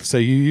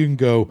 say you can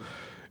go,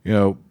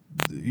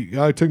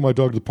 I take my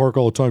dog to the park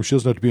all the time. She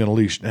doesn't have to be on a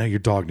leash. Now your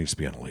dog needs to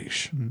be on a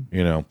leash.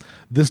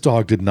 This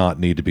dog did not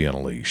need to be on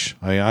a leash.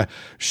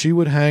 She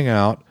would hang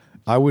out.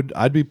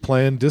 I'd be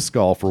playing disc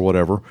golf or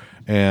whatever,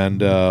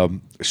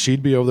 and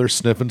she'd be over there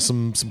sniffing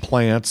some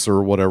plants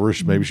or whatever.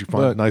 Maybe she'd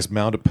find a nice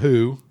mound of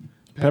poo.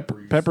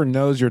 Pepper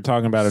knows you're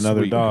talking about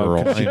another Sweet dog.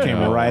 girl. She I came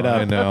know, right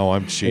up. I know.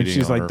 I'm cheating. And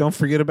she's on like, her. "Don't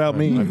forget about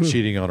me." I'm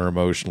cheating on her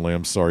emotionally.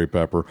 I'm sorry,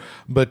 Pepper.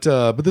 But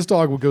this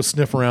dog would go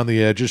sniff around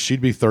the edges.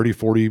 She'd be 30,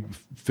 40,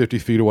 50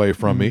 feet away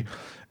from me.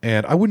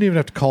 And I wouldn't even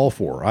have to call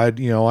for her.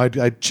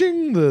 I'd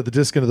ching the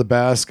disc into the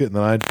basket, and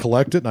then I'd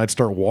collect it, and I'd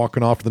start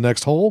walking off to the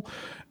next hole.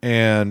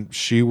 And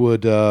it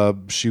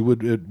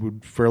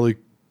would fairly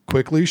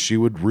quickly, she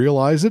would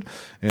realize it,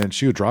 and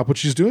she would drop what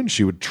she's doing.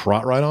 She would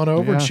trot right on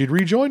over, and she'd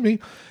rejoin me.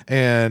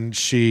 And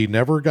she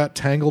never got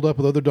tangled up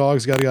with other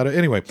dogs, yada, yada.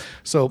 Anyway,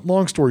 so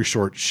long story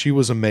short, she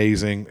was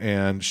amazing,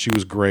 and she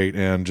was great,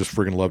 and just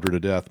friggin' loved her to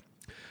death.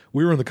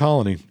 We were in the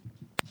colony,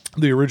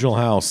 the original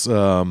house,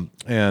 I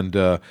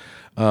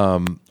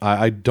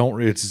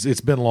don't,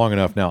 it's been long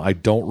enough now. I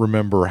don't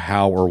remember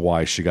how or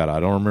why she got out. I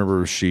don't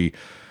remember if she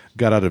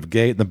got out of a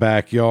gate in the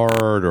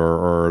backyard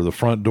or the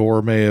front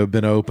door may have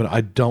been open. I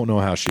don't know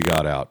how she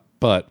got out,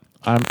 but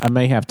I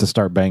may have to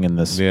start banging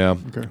this. Yeah.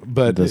 Okay.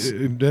 But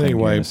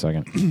anyway, in a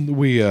second.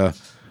 we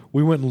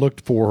went and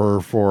looked for her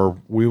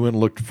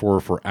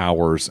for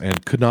hours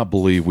and could not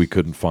believe we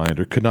couldn't find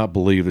her. Could not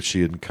believe that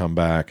she hadn't come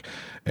back.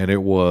 And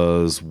it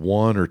was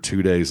 1 or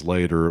 2 days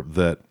later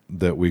that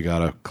we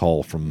got a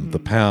call from the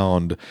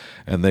pound,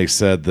 and they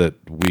said that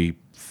we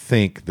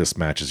think this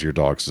matches your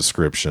dog's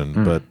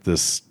description, but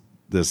this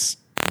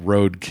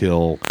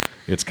roadkill,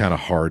 it's kind of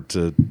hard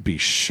to be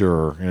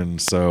sure.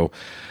 And so,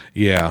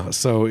 yeah,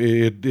 so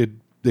it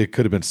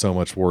could have been so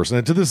much worse.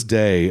 And to this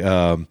day,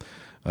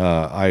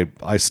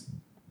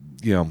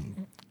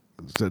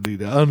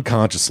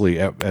 unconsciously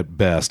at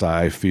best,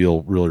 I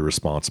feel really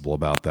responsible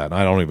about that. And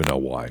I don't even know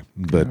why,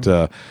 but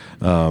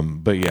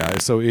yeah,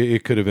 so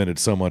it could have ended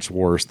so much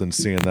worse than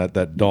seeing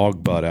that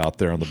dog butt out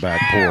there on the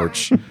back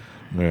porch,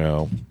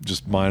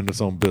 just minding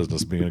its own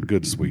business, being a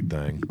good, sweet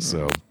thing.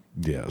 So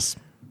yes.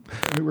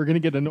 We're going to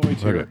get a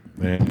noise here.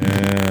 Okay.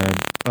 And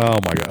oh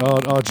my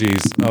God. Oh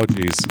geez.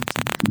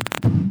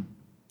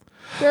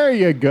 There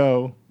you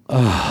go.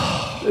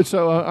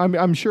 So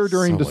I'm sure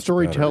during So the much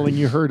storytelling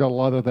you heard a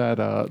lot of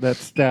that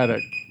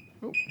static.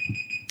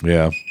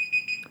 Yeah.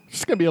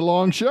 It's going to be a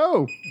long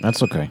show.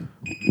 That's okay.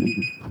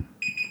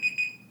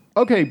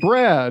 Okay,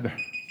 Brad,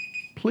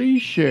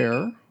 please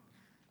share.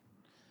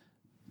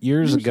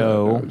 Years Your side of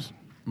ago, those.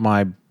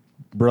 my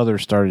brother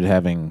started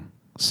having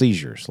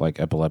seizures, like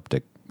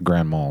epileptic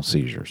grand mal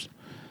seizures.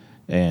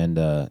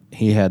 And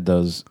he had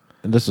those,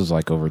 and this was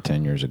like over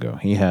 10 years ago.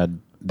 He had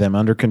them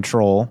under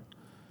control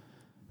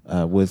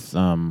with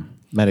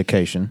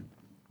medication.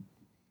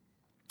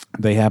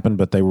 They happened,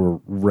 but they were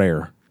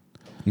rare.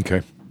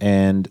 Okay.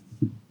 And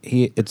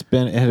it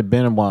had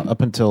been a while,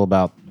 up until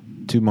about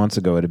 2 months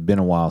ago, it had been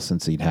a while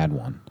since he'd had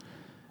one.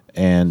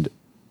 And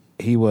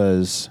he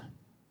was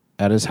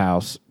at his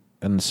house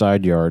in the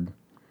side yard,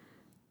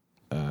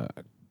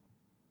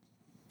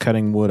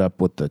 cutting wood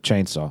up with the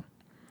chainsaw.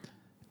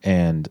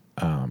 And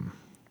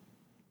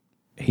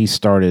he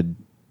started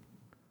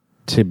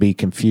to be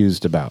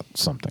confused about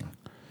something.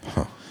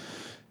 Huh.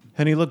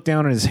 And he looked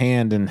down at his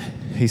hand and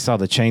he saw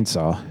the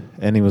chainsaw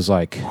and he was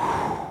like,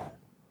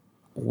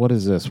 what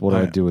is this? What do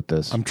I do with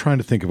this? I'm trying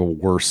to think of a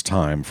worse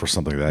time for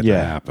something like that to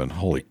happen.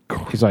 Holy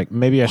crap. He's like,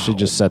 maybe I should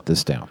just set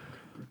this down.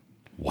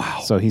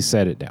 Wow. So he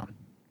set it down.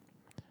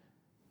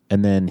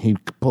 And then he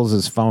pulls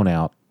his phone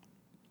out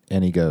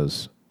and he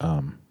goes,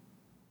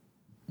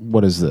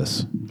 what is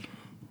this?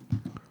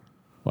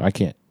 Well, I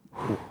can't.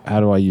 How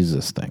do I use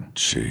this thing?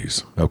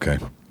 Jeez. Okay.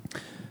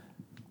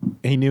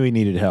 He knew he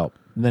needed help.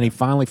 And then he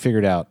finally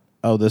figured out,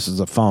 oh, this is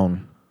a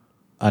phone.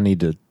 I need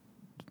to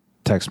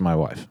text my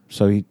wife.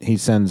 So he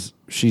sends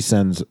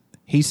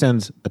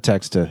a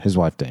text to his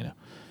wife, Dana.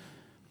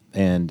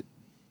 And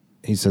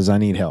he says, I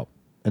need help.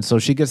 And so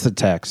she gets the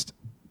text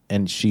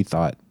and she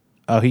thought,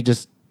 oh, he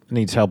just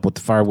needs help with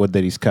the firewood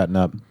that he's cutting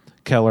up.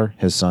 Keller,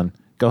 his son,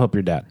 go help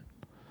your dad.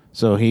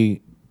 So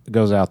he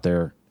goes out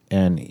there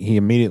and he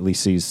immediately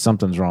sees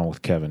something's wrong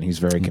with Kevin. He's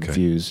very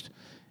confused.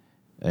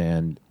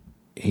 And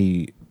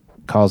he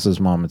calls his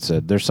mom and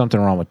said, there's something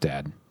wrong with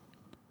Dad.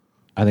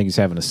 I think he's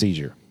having a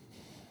seizure.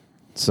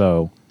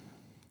 So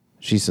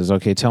she says,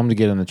 okay, tell him to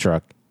get in the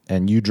truck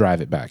and you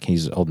drive it back.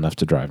 He's old enough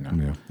to drive now.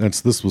 Yeah.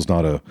 This is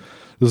not a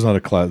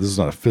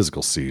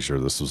physical seizure.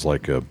 This was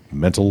like a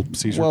mental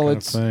seizure kind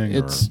of thing.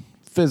 It's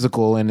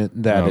physical in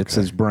that it's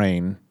his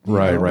brain.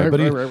 Right.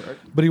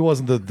 But he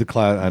wasn't the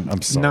class.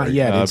 I'm sorry. Not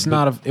yet.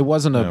 It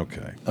wasn't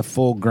a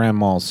full grand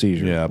mal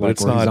seizure. Yeah, but like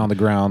it's where not he's on the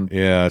ground.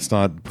 Yeah, it's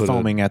not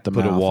foaming at the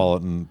mouth. Put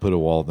a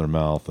wallet in their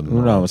mouth. And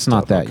no, it's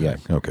not that yet.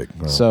 Okay.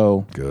 Well,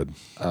 so good.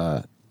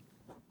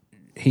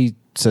 He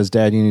says,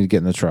 Dad, you need to get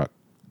in the truck,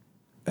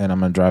 and I'm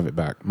going to drive it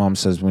back. Mom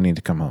says we need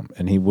to come home,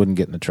 and he wouldn't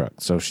get in the truck.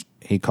 So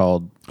he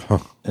called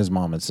his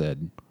mom and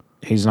said,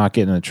 he's not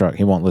getting in the truck.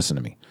 He won't listen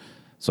to me.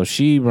 So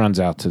she runs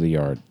out to the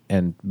yard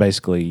and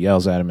basically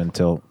yells at him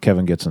until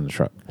Kevin gets in the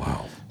truck.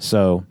 Wow.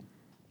 So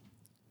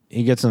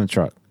he gets in the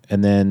truck,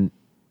 and then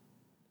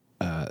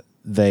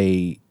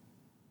to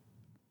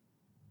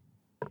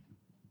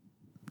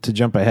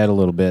jump ahead a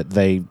little bit,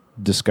 they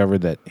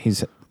discovered that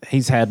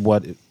he's had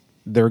what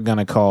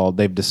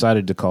they've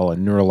decided to call a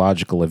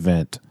neurological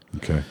event.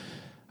 Okay.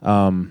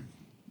 And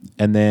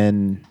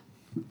then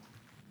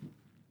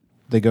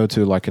they go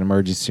to like an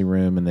emergency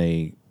room and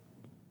they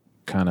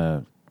kind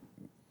of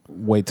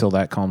wait till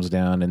that calms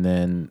down. And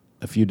then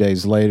a few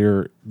days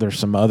later, there's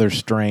some other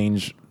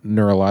strange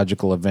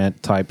neurological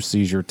event type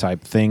seizure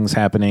type things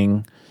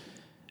happening.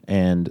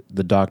 And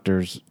the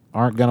doctors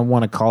aren't going to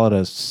want to call it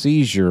a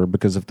seizure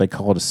because if they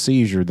call it a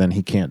seizure, then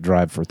he can't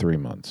drive for 3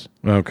 months.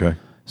 Okay.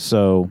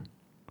 So,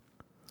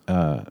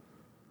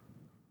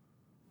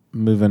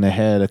 moving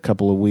ahead a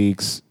couple of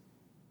weeks,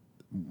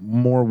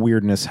 more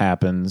weirdness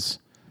happens.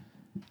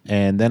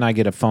 And then I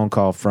get a phone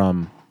call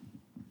from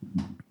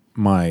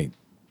my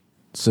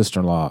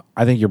sister-in-law.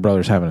 I think your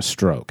brother's having a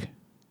stroke.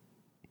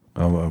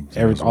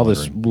 All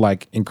this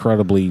like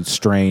incredibly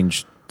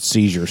strange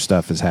seizure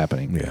stuff is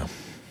happening. Yeah.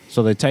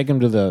 So they take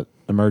him to the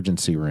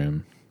emergency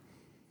room,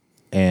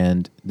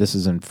 and this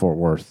is in Fort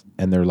Worth.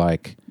 And they're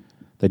like,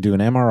 they do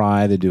an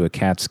MRI, they do a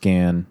CAT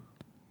scan,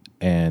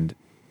 and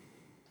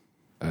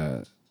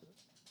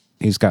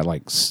he's got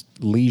like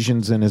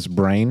lesions in his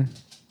brain.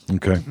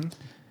 Okay.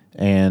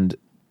 And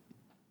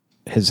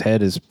his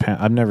head is.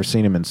 I've never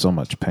seen him in so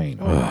much pain.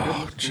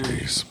 Oh,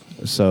 jeez.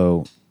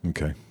 So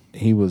okay,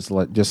 he was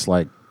like just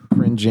like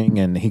cringing,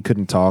 and he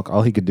couldn't talk.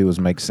 All he could do was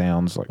make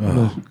sounds like,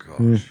 "Oh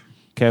gosh,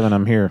 Kevin,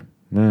 I'm here."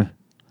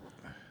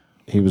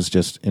 He was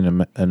just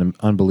in an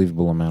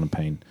unbelievable amount of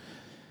pain.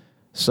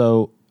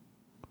 So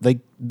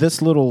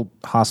this little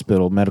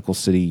hospital, Medical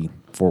City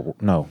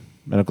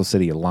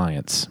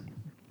Alliance,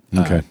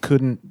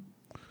 couldn't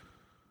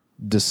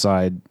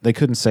decide. They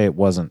couldn't say it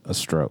wasn't a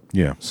stroke.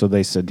 Yeah. So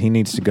they said he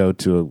needs to go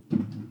to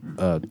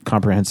a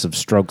comprehensive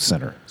stroke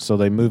center. So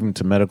they moved him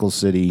to Medical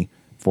City,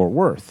 Fort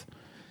Worth,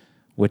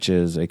 which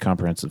is a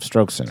comprehensive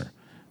stroke center.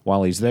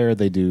 While he's there,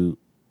 they do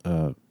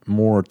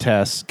more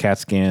tests, CAT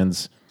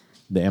scans,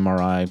 the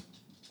MRI.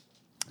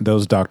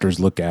 Those doctors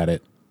look at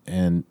it,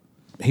 and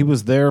he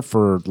was there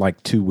for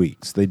like 2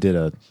 weeks. They did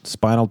a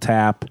spinal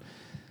tap.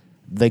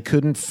 They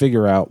couldn't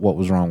figure out what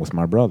was wrong with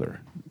my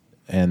brother.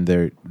 And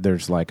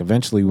there's like,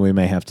 eventually we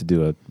may have to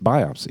do a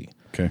biopsy.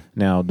 Okay.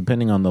 Now,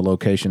 depending on the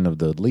location of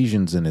the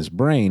lesions in his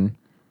brain,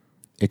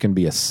 it can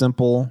be a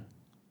simple,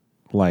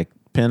 like,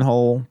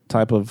 pinhole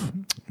type of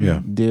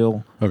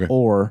deal. Okay.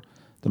 Or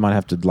they might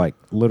have to, like,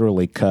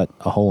 literally cut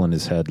a hole in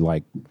his head.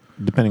 Like,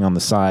 depending on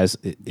the size,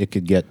 it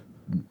could get,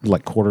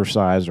 like, quarter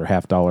size or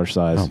 $half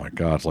size. Oh, my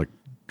God. It's like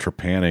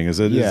trepanning. Is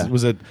it? Yeah.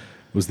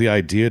 Was the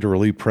idea to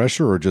relieve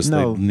pressure, or just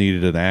No. they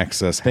needed an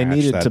access hatch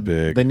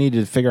big? They needed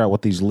to figure out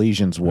what these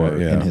lesions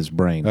were in his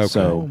brain. Okay.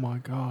 So, Oh my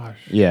gosh.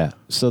 yeah.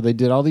 So they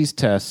did all these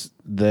tests.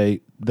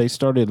 They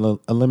started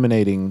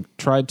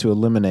tried to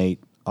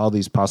eliminate all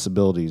these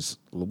possibilities.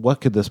 What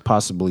could this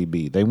possibly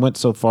be? They went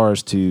so far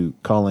as to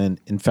call in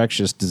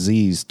infectious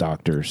disease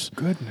doctors.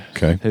 Goodness.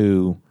 Okay.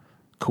 Who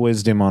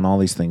quizzed him on all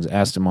these things,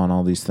 asked him on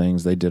all these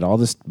things. They did all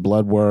this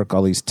blood work,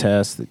 all these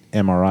tests,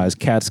 MRIs,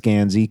 CAT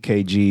scans,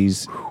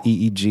 EKGs,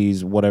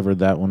 EEGs, whatever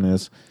that one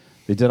is.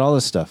 They did all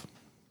this stuff.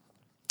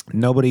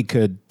 Nobody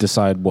could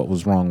decide what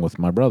was wrong with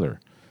my brother.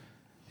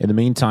 In the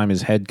meantime,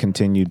 his head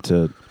continued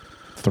to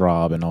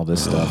throb and all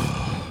this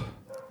stuff.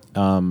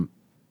 And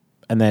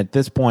then at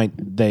this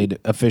point, they'd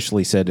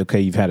officially said, okay,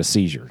 you've had a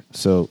seizure.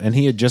 So, and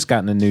he had just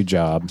gotten a new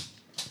job.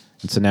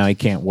 And so now he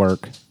can't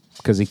work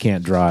because he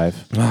can't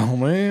drive. Oh,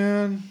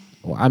 man.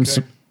 Well,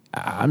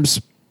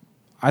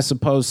 I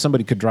suppose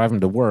somebody could drive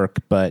him to work,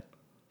 but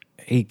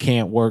he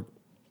can't work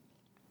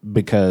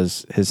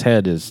because his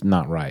head is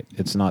not right.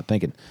 It's not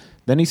thinking.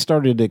 Then he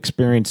started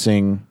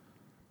experiencing,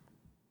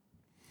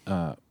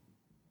 in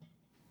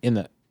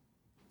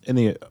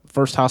the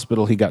first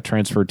hospital he got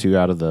transferred to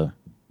out of the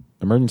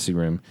emergency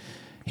room,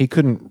 he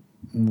couldn't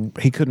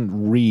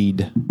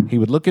read. He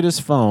would look at his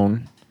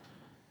phone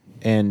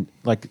and,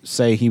 like,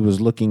 say he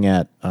was looking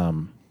at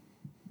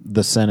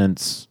the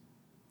sentence,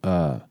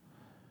 the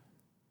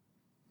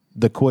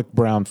quick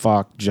brown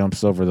fox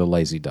jumps over the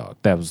lazy dog.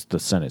 That was the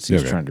sentence he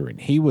was trying to read.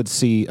 He would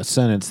see a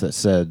sentence that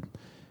said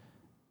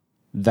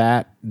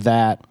that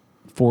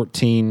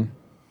 14,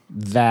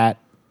 that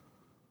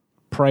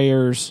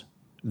prayers,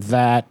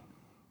 that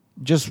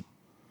just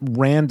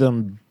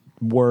random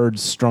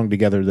words strung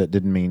together that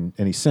didn't mean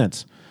any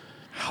sense.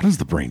 How does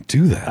the brain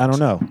do that? I don't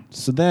know.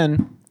 So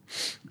then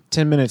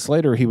 10 minutes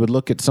later, he would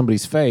look at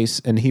somebody's face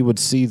and he would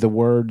see the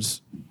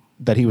words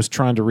that he was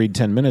trying to read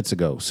 10 minutes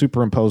ago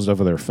superimposed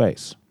over their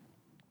face.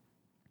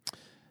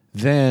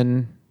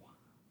 Then,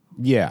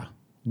 yeah,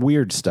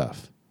 weird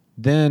stuff.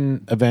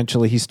 Then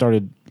eventually he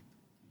started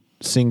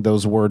seeing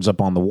those words up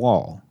on the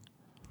wall.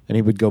 And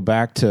he would go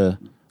back to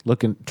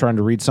trying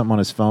to read something on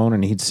his phone,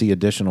 and he'd see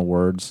additional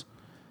words.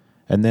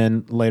 And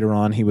then later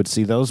on, he would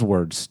see those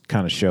words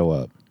kind of show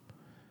up.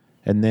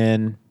 And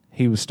then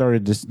he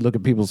started to look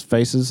at people's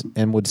faces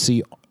and would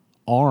see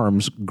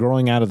arms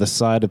growing out of the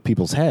side of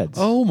people's heads.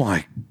 Oh,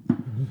 my.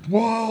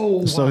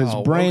 Whoa. So his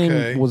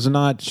brain was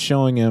not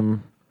showing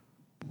him,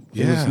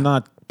 it was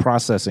not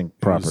processing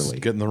properly.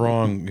 Getting the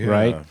wrong,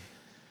 right?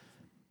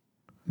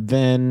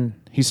 Then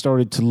he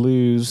started to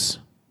lose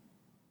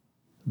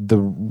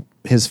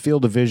his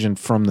field of vision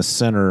from the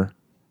center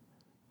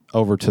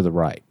over to the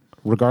right,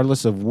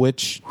 regardless of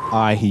which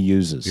eye he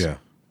uses. Yeah.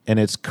 And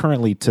it's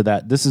currently to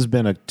that. This has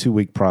been a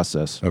 2-week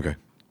process. Okay.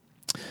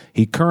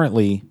 He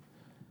currently,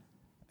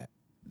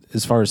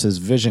 as far as his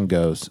vision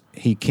goes,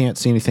 he can't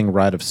see anything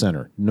right of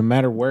center. No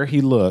matter where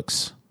he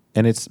looks,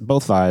 and it's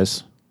both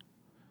eyes.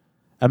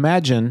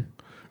 Imagine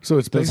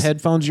it's those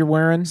headphones you're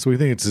wearing. So we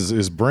think it's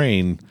his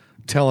brain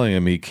telling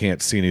him he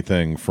can't see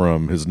anything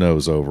from his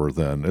nose over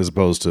then, as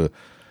opposed to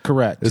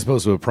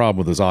a problem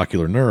with his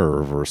ocular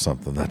nerve or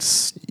something.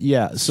 That's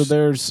So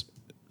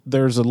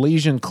there's a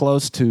lesion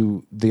close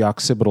to the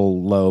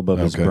occipital lobe of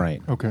his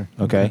brain.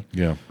 Okay.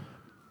 Yeah.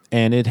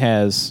 And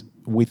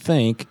we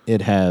think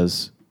it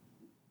has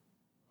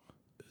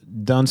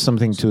done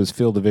something to his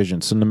field of vision.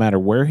 So no matter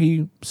where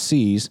he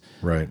sees,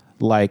 right,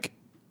 like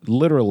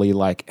literally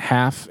like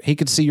half, he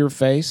could see your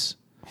face.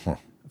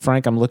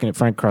 Frank, I'm looking at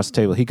Frank across the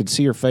table. He could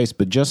see your face,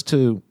 but just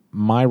to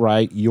my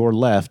right, your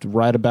left,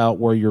 right about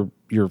where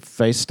your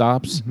face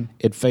stops,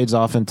 it fades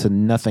off into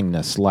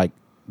nothingness, like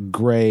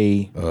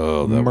gray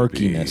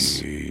murkiness.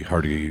 Would be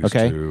hard to get used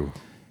to.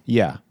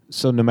 Yeah.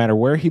 So no matter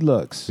where he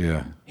looks,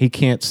 he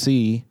can't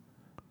see.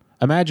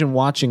 Imagine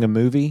watching a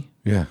movie.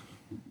 Yeah.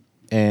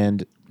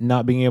 And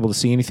not being able to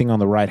see anything on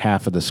the right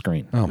half of the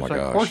screen. Oh my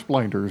gosh. Horse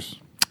blinders.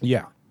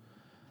 Yeah.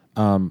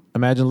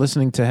 Imagine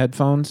listening to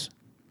headphones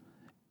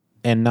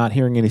and not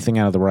hearing anything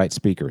out of the right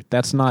speaker.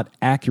 That's not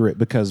accurate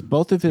because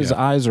both of his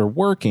eyes are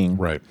working.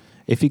 Right.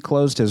 If he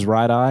closed his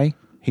right eye,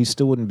 he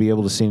still wouldn't be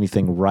able to see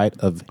anything right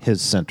of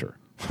his center.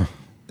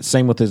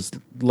 Same with his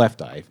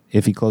left eye.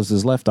 If he closed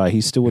his left eye,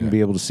 he still wouldn't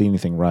be able to see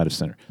anything right of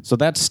center. So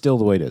that's still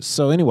the way it is.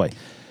 So anyway,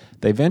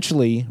 they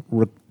eventually,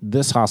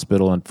 this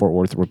hospital in Fort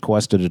Worth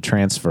requested a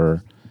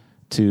transfer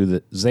to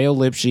the Zale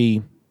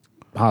Lipsche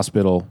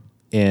Hospital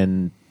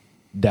in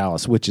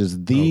Dallas, which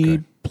is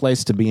the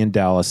place to be in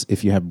Dallas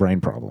if you have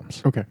brain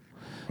problems. Okay.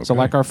 So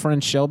like our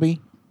friend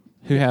Shelby,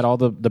 who had all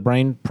the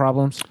brain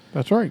problems.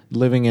 That's right.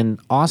 Living in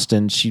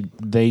Austin,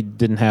 they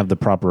didn't have the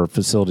proper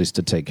facilities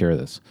to take care of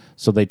this.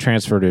 So they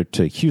transferred her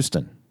to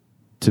Houston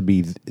to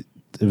be,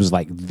 it was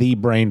like the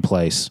brain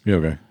place. Yeah,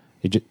 okay.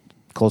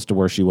 Close to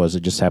where she was. It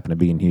just happened to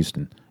be in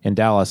Houston. In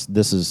Dallas,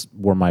 this is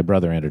where my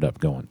brother ended up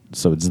going.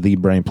 So it's the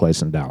brain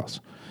place in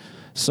Dallas.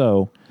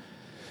 So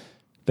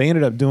they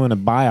ended up doing a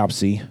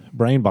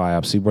brain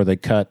biopsy, where they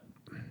cut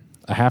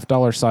a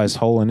 $50 size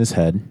hole in his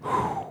head.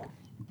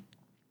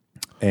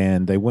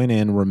 And they went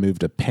in,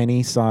 removed a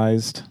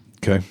penny-sized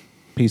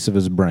piece of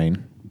his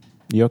brain.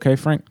 You okay,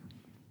 Frank?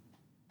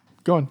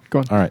 Go on.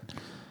 All right.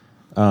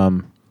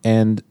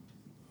 And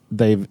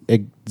they've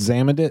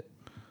examined it.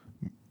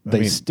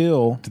 Was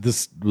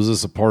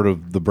this a part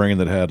of the brain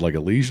that had like a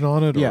lesion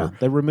on it? Yeah, or?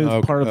 they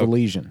removed part of the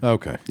lesion.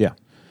 Okay. Yeah.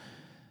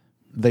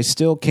 They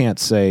still can't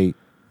say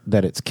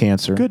that it's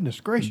cancer.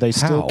 Goodness gracious. They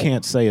still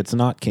can't say it's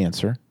not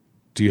cancer.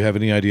 Do you have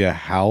any idea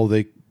how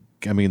they...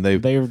 I mean,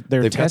 they've got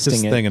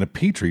this thing in a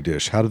petri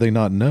dish. How do they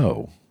not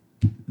know?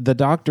 The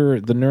doctor,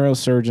 the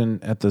neurosurgeon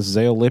at the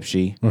Zale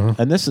Lipsche,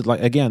 and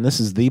this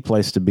is the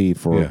place to be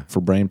for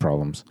brain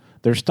problems.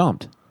 They're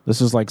stumped.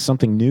 This is like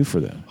something new for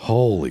them.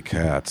 Holy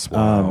cats!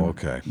 Wow.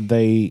 Okay.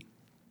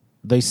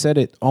 They said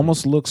it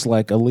almost looks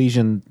like a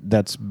lesion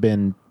that's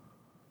been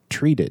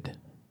treated.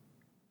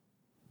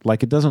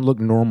 Like it doesn't look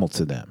normal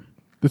to them.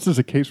 This is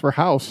a case for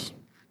House.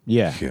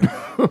 Yeah.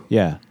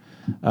 Yeah.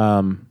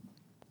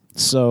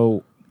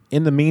 So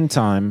in the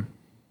meantime,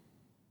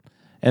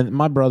 and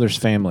my brother's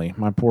family,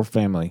 my poor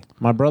family,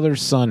 my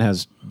brother's son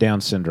has Down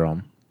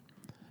syndrome.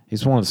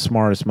 He's one of the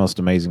smartest, most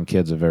amazing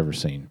kids I've ever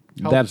seen.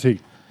 How old is he?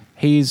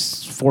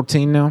 He's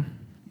 14 now.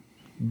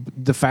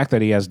 The fact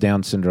that he has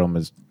Down syndrome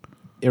is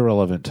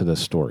irrelevant to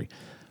this story.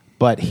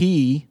 But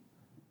he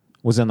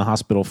was in the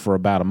hospital for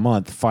about a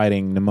month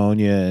fighting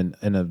pneumonia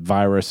and a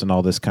virus and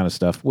all this kind of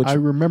stuff, which I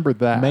remember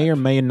that may or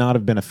may not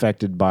have been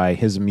affected by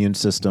his immune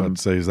system. I'd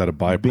say, is that a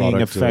byproduct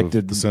being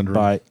affected of the syndrome?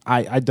 By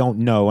I don't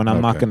know, and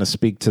I'm not going to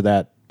speak to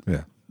that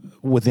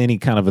with any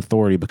kind of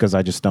authority because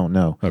I just don't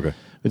know. Okay.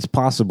 It's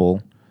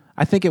possible.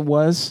 I think it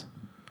was.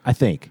 I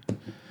think.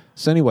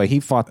 So anyway, he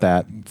fought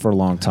that for a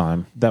long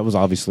time. That was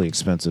obviously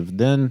expensive.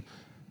 Then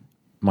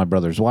my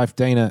brother's wife,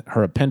 Dana,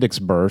 her appendix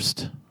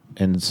burst,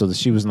 and so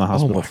she was in the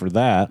hospital for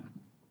that.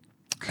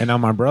 And now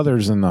my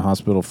brother's in the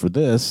hospital for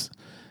this.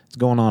 It's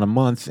going on a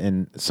month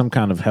in some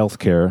kind of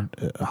healthcare,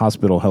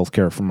 hospital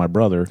healthcare for my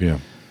brother,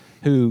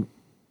 who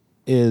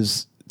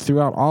is,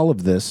 throughout all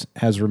of this,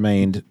 has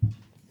remained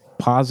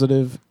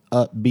positive,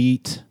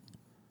 upbeat,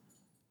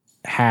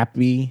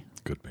 happy.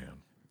 Good man.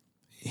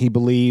 He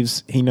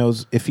believes, he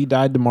knows, if he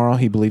died tomorrow,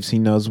 he believes he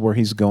knows where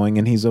he's going,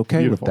 and he's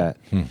okay with that.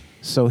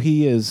 So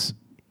he has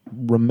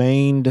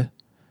remained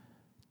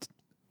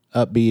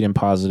upbeat and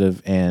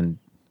positive, and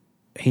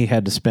he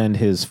had to spend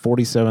his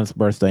 47th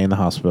birthday in the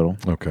hospital.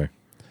 Okay.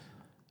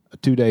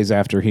 2 days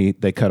after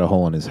they cut a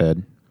hole in his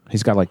head.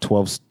 He's got like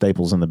 12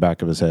 staples in the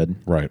back of his head.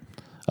 Right.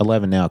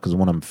 11 now because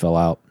one of them fell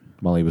out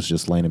while he was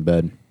just laying in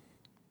bed.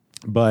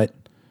 But,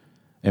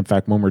 in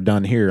fact, when we're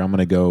done here, I'm going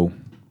to go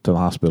to the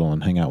hospital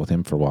and hang out with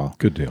him for a while.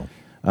 Good deal.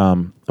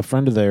 A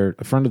friend of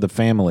the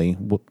family,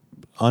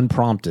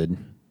 unprompted,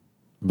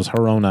 was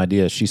her own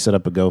idea. She set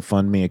up a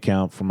GoFundMe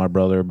account for my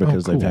brother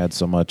because they've had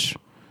so much.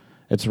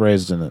 It's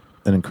raised an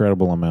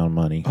incredible amount of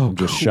money. I'm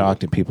just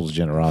shocked at people's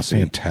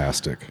generosity.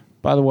 Fantastic.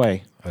 By the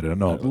way, I didn't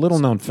know. Little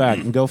known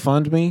fact: in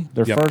GoFundMe,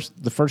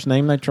 the first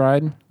name they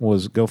tried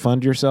was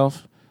GoFund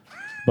Yourself,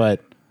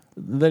 but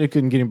they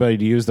couldn't get anybody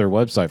to use their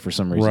website for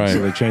some reason,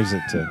 so they changed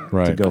it to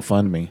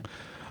GoFundMe.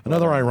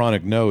 Another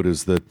ironic note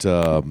is that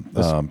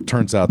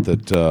turns out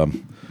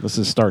that this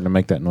is starting to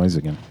make that noise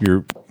again.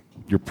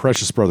 Your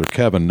precious brother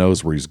Kevin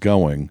knows where he's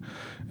going,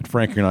 and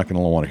Frank, you're not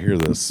going to want to hear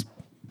this.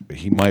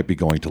 He might be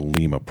going to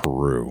Lima,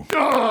 Peru.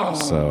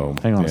 So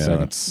hang on a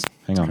second.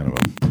 Hang on. Kind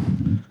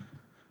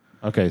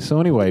of okay, so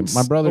anyway,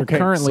 my brother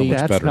currently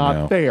that's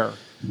not fair.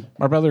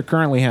 My brother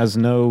currently has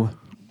no.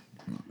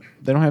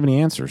 They don't have any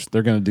answers.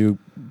 They're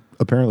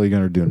apparently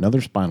going to do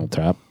another spinal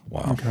tap.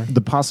 Wow. Okay.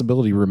 The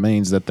possibility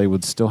remains that they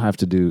would still have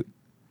to do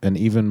an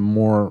even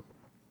more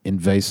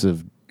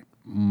invasive,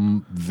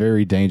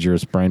 very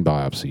dangerous brain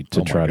biopsy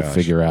to try to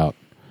figure out.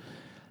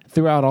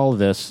 Throughout all of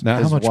this, now,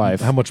 his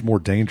how much more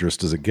dangerous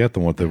does it get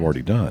than what they've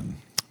already done?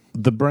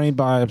 The brain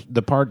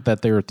the part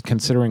that they're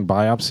considering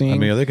biopsying. I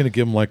mean, are they going to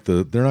give him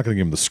they're not going to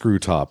give him the screw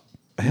top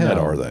head,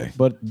 are they?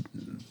 But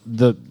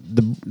the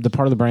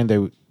part of the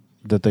brain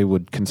that they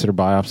would consider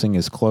biopsying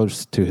is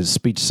close to his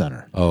speech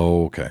center.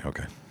 Oh,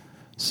 okay.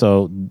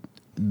 So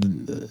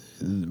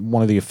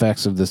one of the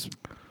effects of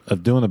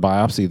doing the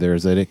biopsy there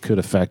is that it could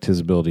affect his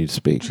ability to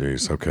speak.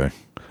 Jeez, okay.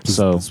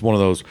 So it's one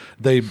of those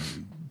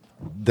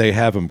they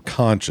have him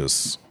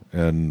conscious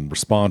and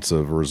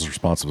responsive, or as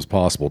responsive as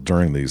possible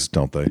during these,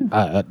 don't they?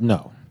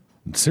 No.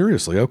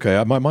 Seriously,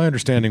 okay. My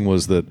understanding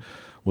was that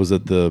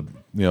the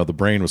the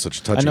brain was such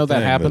a touchy I know that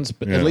thing happens,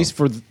 but at least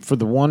for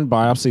the one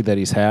biopsy that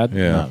he's had,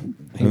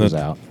 he was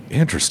out.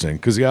 Interesting,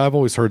 because I've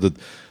always heard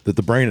that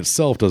the brain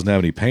itself doesn't have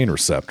any pain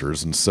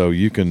receptors, and so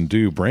you can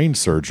do brain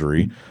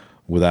surgery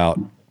without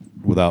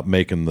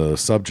making the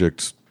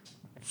subject,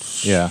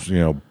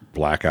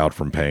 black out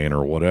from pain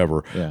or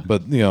whatever. Yeah.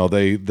 But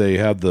they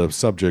have the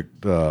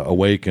subject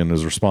awaken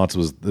as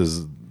responsive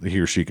as he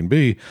or she can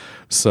be,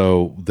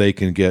 so they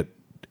can get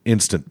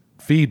instant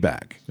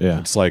feedback. Yeah.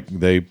 It's like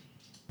they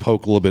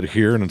poke a little bit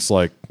here, and it's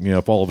like,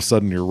 if all of a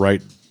sudden your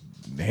right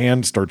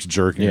hand starts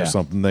jerking or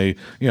something, they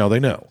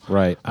know.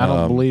 Right. I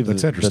don't believe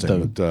that's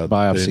interesting. that the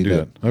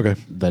biopsy okay.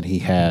 that he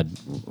had,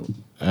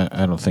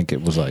 I don't think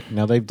it was like.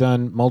 Now, they've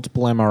done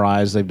multiple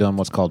MRIs. They've done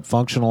what's called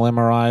functional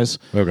MRIs.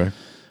 Okay.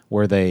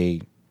 Where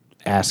they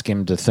ask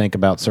him to think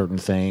about certain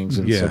things,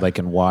 and so they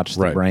can watch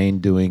the brain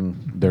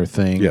doing their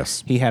thing.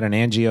 Yes. He had an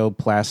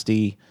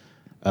angioplasty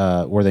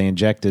where they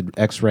injected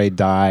X-ray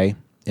dye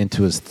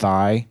into his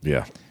thigh.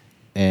 Yeah.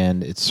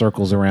 And it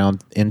circles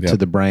around into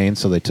the brain.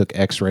 So they took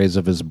X-rays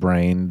of his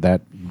brain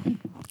that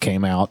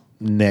came out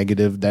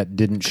negative. That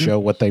didn't show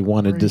what they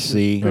wanted to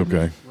see.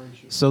 Okay.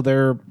 So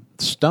they're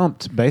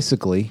stumped,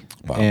 basically.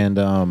 Wow.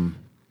 And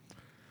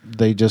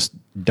they just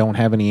don't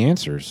have any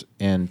answers.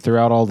 And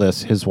throughout all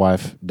this, his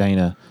wife,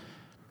 Dana,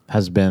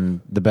 has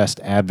been the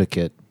best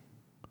advocate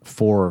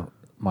for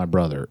my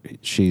brother.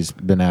 She's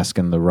been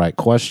asking the right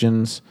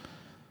questions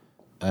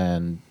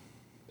and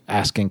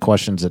asking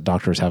questions that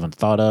doctors haven't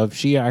thought of.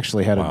 She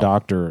actually had a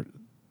doctor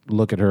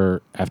look at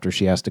her after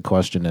she asked a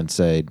question and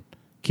say,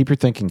 "Keep your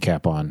thinking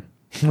cap on."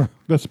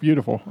 That's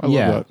beautiful. I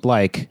love that.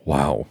 Like,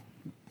 wow.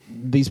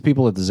 These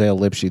people at the Zale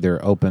Lipsky,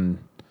 they're open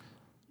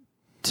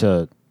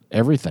to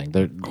everything.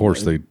 Of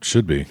course, they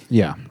should be.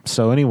 Yeah.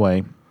 So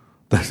anyway,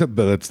 but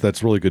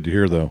that's really good to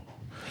hear, though.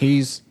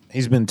 He's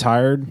been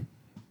tired,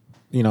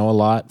 a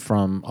lot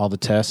from all the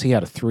tests. He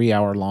had a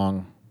 3-hour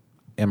long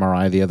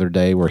MRI the other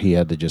day where he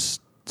had to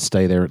just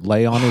stay there,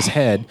 lay on his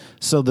head.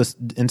 So the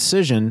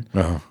incision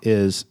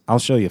is, I'll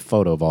show you a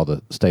photo of all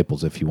the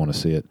staples if you want to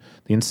see it.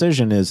 The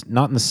incision is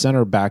not in the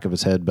center back of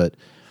his head, but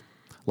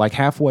like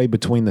halfway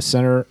between the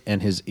center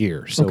and his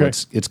ear. So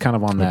it's kind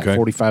of on that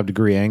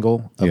 45-degree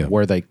angle of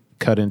where they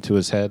cut into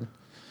his head.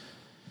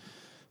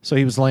 So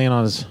he was laying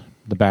on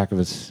the back of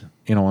his,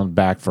 on the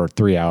back for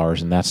 3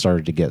 hours, and that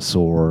started to get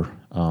sore.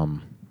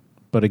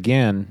 But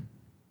again,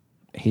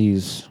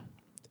 Kevin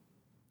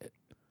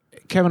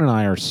and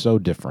I are so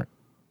different.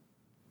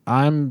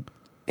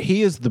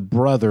 He is the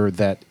brother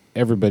that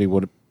everybody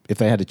would, if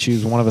they had to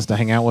choose one of us to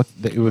hang out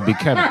with, it would be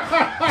Kevin.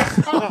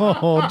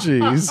 Oh,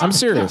 jeez. I'm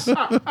serious.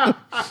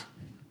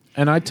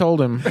 And I told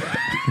him,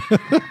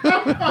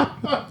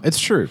 it's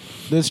true.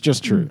 It's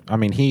just true. I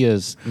mean, he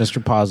is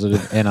Mr.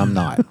 Positive, and I'm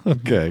not.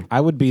 Okay.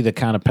 I would be the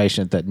kind of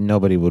patient that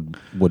nobody would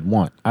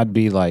want. I'd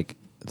be like,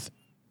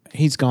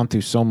 he's gone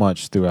through so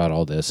much throughout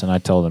all this, and I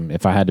told him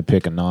if I had to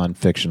pick a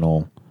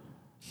non-fictional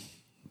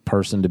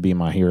person to be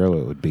my hero,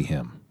 it would be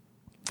him.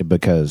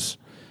 Because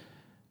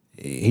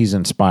he's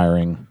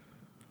inspiring,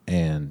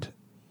 and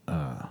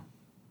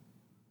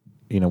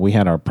we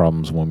had our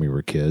problems when we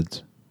were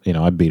kids.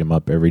 I beat him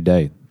up every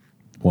day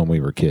when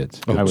we were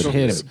kids. I would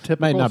hit him.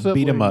 Might not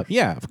beat him up.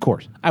 Yeah, of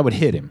course. I would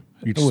hit him.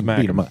 You'd I wouldn't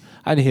smack beat him up.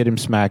 I'd hit him,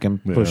 smack him,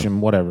 push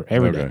him, whatever,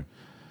 every day.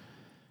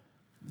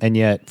 And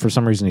yet, for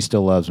some reason, he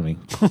still loves me.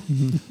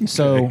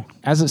 So,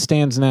 as it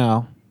stands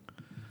now,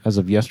 as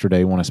of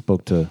yesterday when I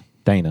spoke to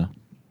Dana,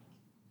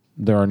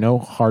 there are no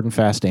hard and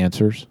fast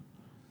answers.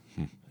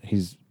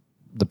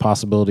 The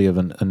possibility of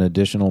an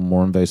additional,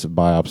 more invasive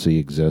biopsy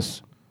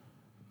exists.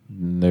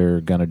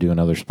 They're going to do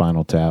another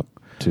spinal tap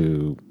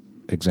to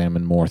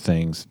examine more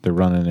things. They're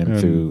running him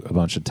through a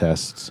bunch of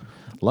tests.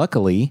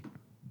 Luckily,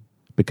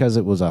 because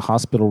it was a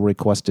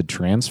hospital-requested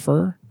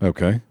transfer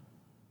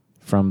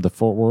from the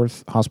Fort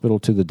Worth hospital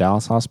to the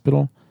Dallas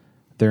hospital,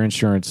 their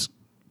insurance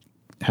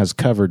has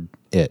covered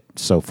it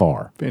so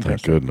far.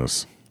 Thank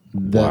goodness.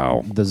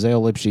 Wow. The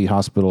Zale Lipsky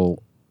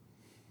Hospital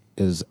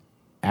is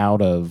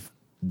out of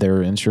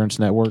their insurance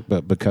network,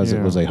 but because it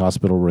was a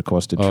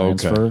hospital-requested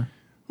transfer,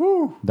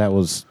 that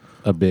was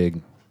a big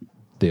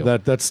deal.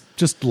 That's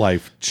just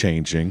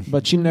life-changing.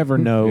 But you never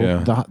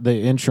know. The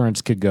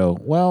insurance could go,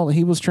 well,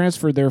 he was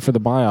transferred there for the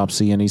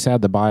biopsy, and he's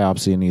had the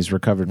biopsy, and he's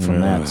recovered from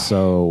that.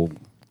 So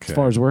as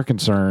far as we're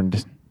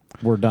concerned,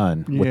 we're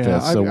done with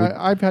this. So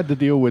I've had to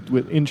deal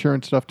with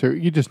insurance stuff, too.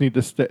 You just need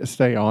to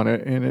stay on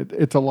it, and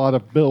it's a lot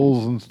of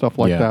bills and stuff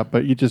like that,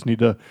 but you just need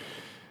to...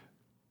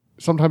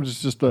 Sometimes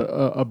it's just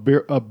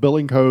a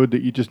billing code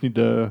that you just need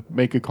to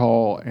make a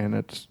call and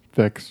it's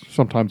fixed.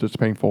 Sometimes it's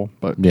painful,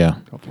 but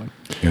hopefully.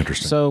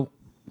 Interesting. So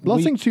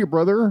blessings to your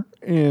brother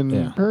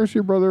and prayers to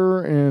your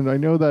brother. And I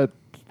know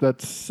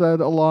that's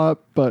said a lot,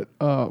 but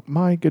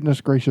my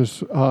goodness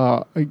gracious,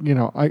 I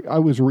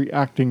was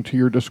reacting to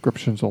your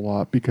descriptions a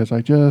lot because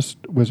I just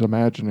was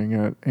imagining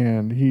it.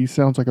 And he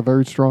sounds like a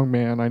very strong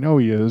man. I know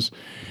he is.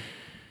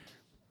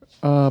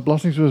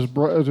 blessings to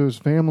his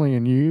family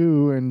and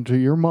you and to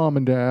your mom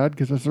and dad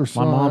because that's their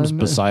son. My mom's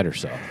beside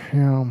herself.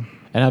 Yeah.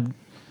 And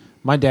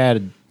my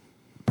dad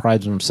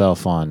prides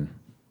himself on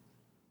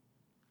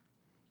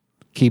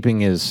keeping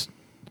his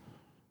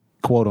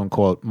quote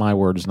unquote, my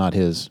words, not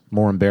his,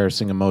 more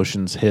embarrassing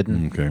emotions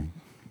hidden. Okay.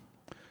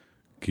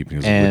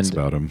 Keeping his wits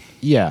about him.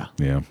 Yeah.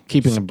 Yeah.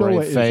 Keeping a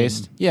brave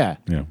face. Yeah.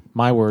 Yeah.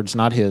 My words,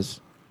 not his.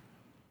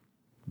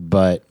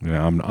 But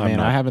yeah,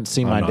 I haven't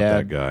seen my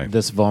dad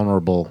this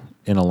vulnerable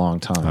in a long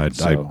time. I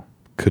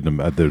couldn't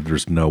imagine.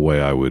 There's no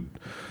way I would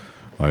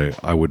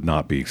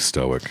not be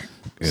stoic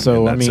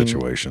in that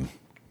situation.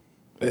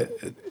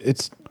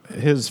 It's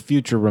his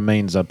future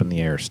remains up in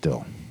the air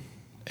still,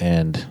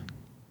 and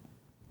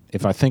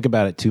if I think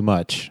about it too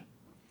much,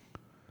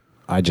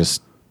 I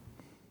just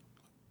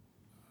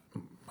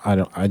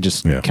kind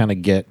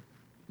of get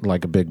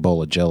like a big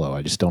bowl of Jell-O.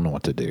 I just don't know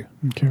what to do.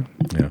 Okay.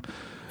 Yeah.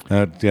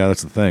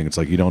 That's the thing. It's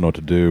like you don't know what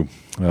to do.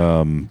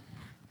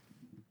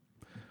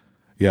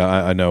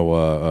 I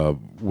know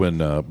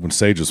when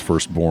Sage was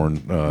first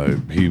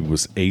born, he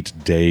was 8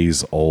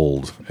 days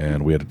old,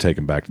 and we had to take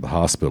him back to the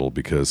hospital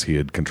because he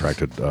had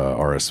contracted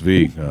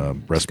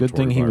RSV. It's a good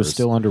thing he was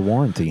still under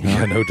warranty. Huh?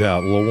 Yeah, no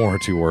doubt. A little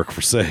warranty work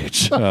for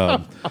Sage.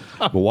 But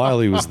while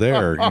he was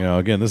there,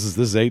 again, this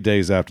is 8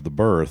 days after the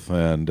birth,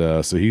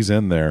 and so he's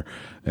in there,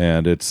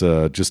 and it's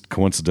just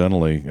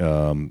coincidentally,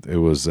 it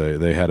was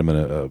they had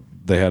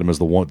him as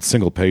the one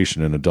single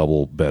patient in a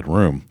double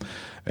bedroom.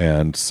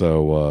 And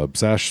so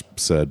Sash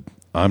said,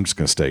 I'm just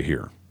going to stay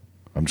here.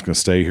 I'm just going to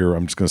stay here.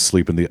 I'm just going to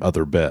sleep in the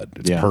other bed.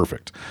 It's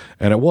perfect.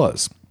 And it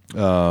was.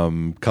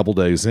 Couple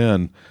days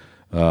in,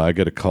 I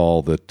get a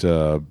call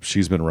that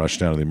she's been rushed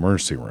down to the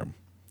emergency room.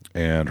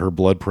 And her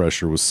blood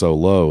pressure was so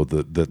low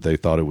that they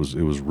thought it was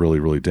really,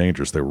 really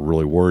dangerous. They were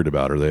really worried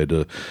about her. They had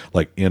to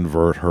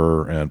invert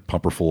her and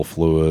pump her full of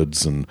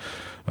fluids. And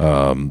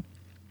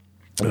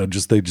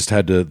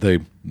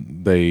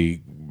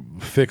they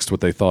fixed what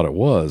they thought it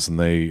was, and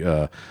they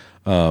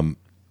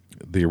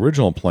the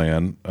original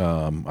plan,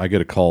 I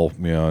get a call,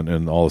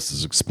 and all this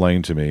is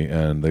explained to me,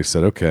 and they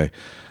said, okay,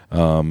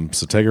 so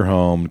take her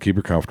home, keep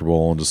her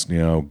comfortable, and just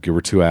give her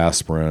 2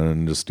 aspirin,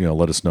 and just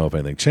let us know if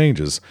anything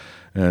changes.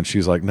 And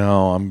she's like,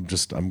 no, I'm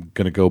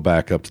going to go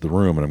back up to the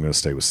room, and I'm going to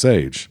stay with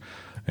Sage.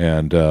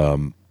 And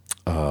the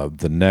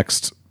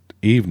next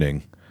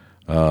evening,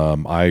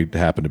 I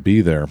happened to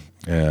be there,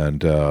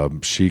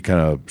 and she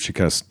kind of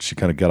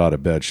got out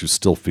of bed. She was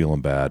still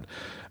feeling bad,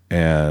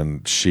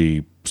 and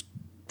she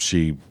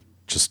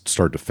just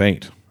started to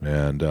faint.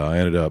 And I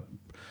ended up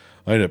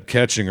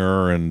catching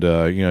her, and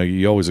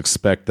you always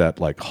expect that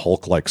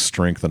Hulk-like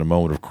strength in a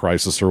moment of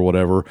crisis or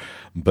whatever,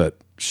 but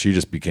she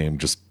just became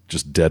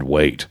just dead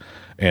weight.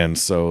 And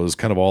so it was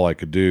kind of all I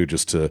could do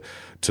just to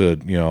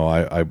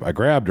I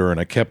grabbed her and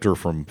I kept her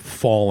from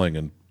falling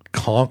and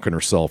conking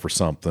herself or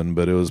something,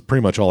 but it was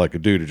pretty much all I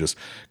could do to just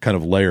kind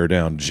of lay her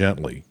down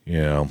gently,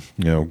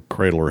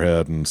 cradle her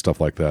head and stuff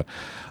like that.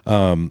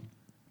 And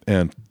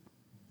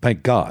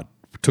thank God,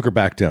 took her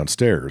back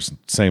downstairs.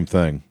 Same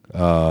thing.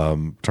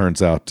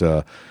 Turns out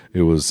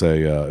it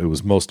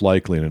was most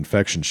likely an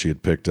infection she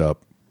had picked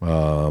up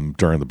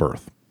during the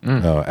birth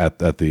at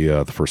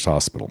the first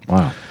hospital.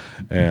 Wow.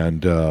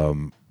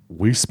 And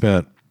we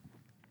spent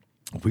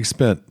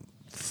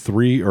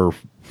 3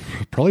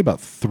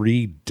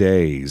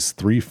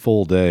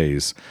 full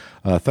days.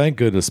 Thank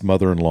goodness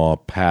mother-in-law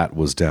Pat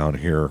was down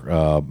here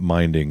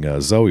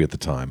minding Zoe at the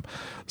time.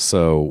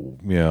 So,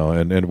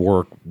 and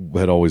work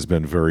had always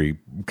been very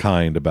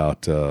kind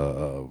about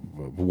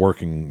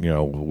working,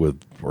 with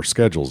our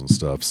schedules and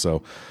stuff.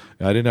 So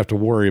I didn't have to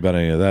worry about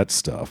any of that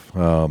stuff.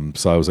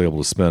 So I was able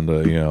to spend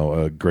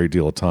a great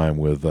deal of time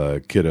with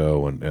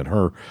Kiddo and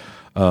her.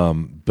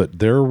 But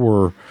there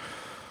were,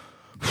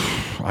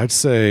 I'd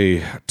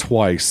say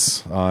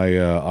twice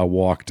I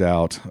walked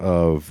out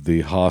of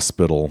the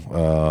hospital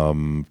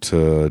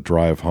to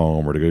drive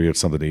home or to go get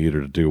something to eat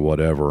or to do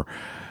whatever,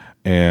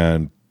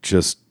 and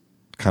just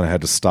kind of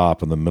had to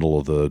stop in the middle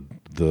of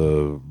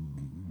the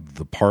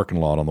parking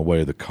lot on the way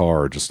to the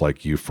car, just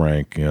like you,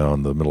 Frank,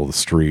 in the middle of the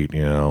street,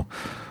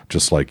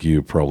 just like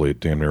you, probably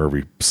damn near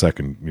every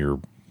second you're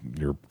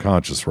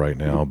conscious right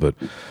now, but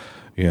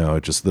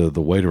it just the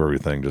weight of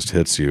everything just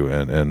hits you,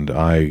 and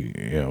I,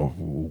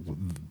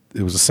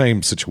 it was the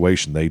same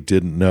situation. They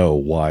didn't know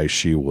why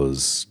she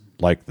was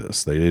like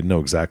this. They didn't know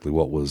exactly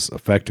what was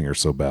affecting her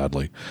so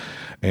badly,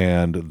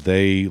 and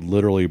they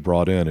literally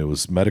brought in. It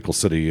was Medical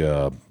City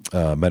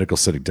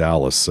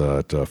Dallas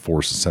at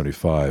Forest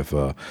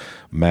 75.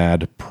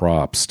 Mad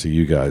props to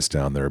you guys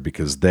down there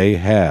because they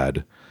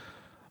had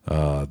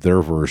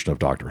their version of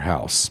Dr.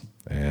 House,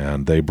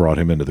 and they brought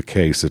him into the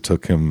case. It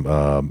took him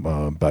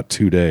about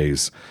 2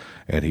 days.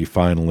 And he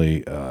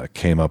finally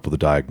came up with a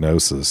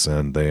diagnosis,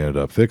 and they ended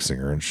up fixing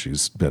her, and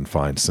she's been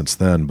fine since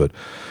then. But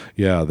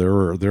yeah, there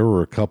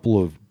were a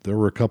couple of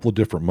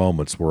different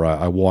moments where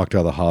I walked out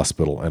of the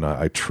hospital, and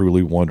I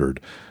truly wondered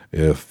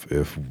if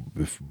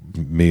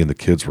me and the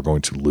kids were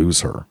going to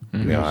lose her.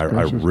 Mm-hmm.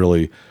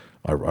 I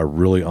I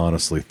really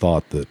honestly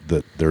thought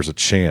that there's a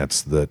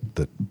chance that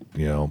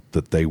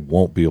they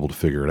won't be able to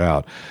figure it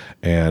out,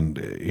 and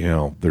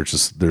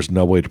there's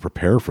no way to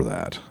prepare for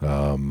that.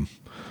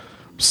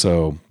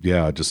 So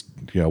yeah, just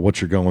what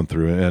you're going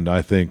through, and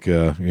I think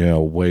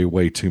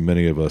way too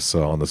many of us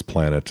on this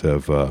planet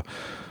have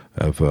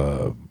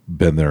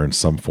been there in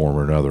some form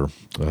or another.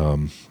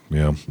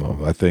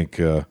 I think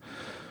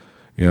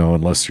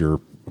unless you're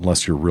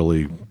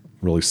really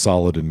really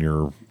solid in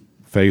your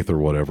faith or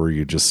whatever,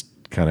 you just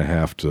kind of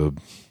have to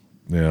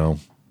you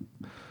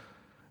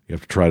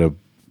have to try to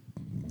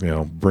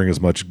bring as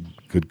much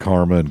good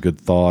karma and good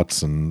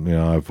thoughts, and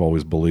I've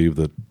always believed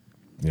that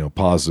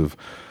positive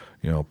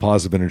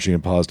energy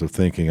and positive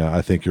thinking.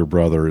 I think your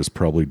brother is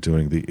probably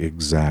doing the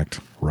exact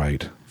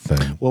right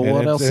thing. Well,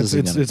 what else is he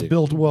it's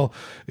built well.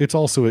 It's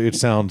also, it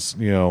sounds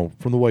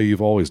from the way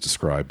you've always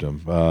described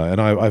him,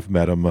 and I've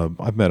met him.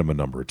 I've met him a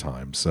number of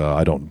times.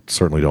 I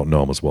certainly don't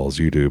know him as well as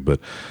you do, but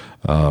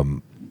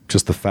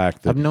just the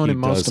fact that I've known him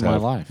most of my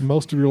life.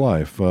 Most of your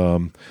life.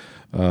 I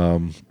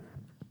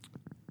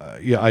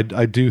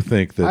do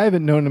think that I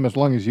haven't known him as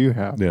long as you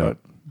have. Yeah. But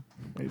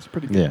he's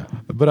pretty good. Yeah.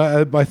 But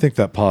I think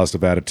that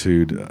positive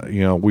attitude,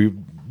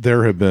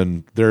 there have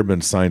been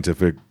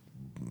scientific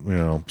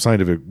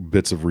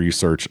bits of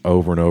research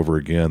over and over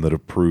again that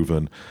have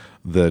proven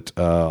that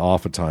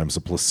oftentimes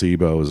a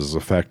placebo is as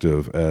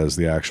effective as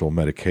the actual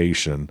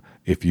medication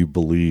if you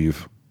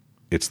believe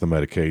it's the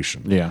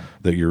medication. Yeah.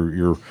 That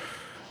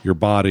your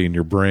body and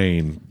your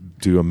brain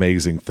do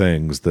amazing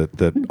things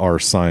that our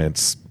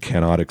science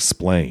cannot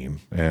explain.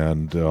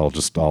 And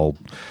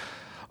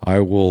I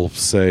will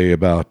say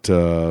about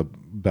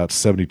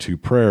 72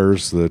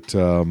 prayers that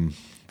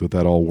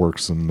all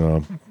works in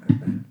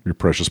your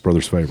precious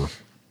brother's favor.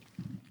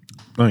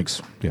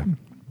 Thanks. Yeah.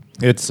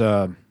 It's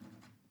I've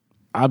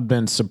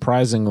been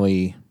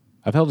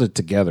I've held it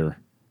together.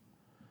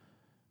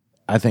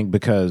 I think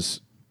because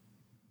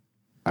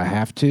I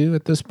have to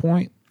at this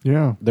point.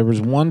 Yeah. There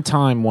was one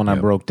time when I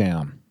broke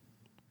down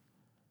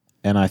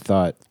and I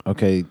thought,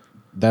 okay,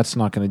 that's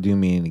not going to do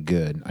me any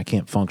good. I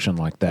can't function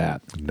like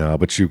that. No,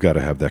 but you've got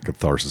to have that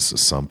catharsis at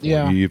some point.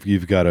 Yeah.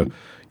 You've got to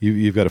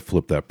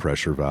flip that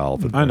pressure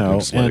valve and, I know,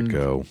 and just let it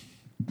go.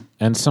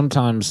 And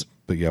sometimes,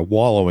 but yeah,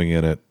 wallowing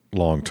in it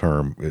long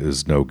term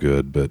is no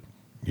good. But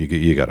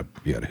you got to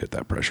hit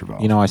that pressure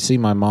valve. I see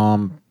my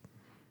mom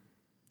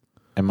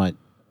and my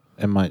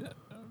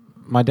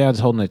dad's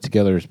holding it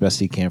together as best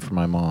he can for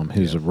my mom,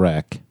 who's a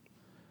wreck.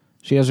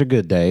 She has her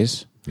good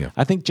days. Yeah.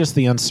 I think just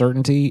the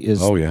uncertainty is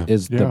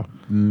the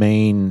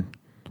main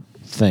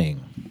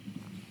thing.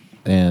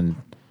 And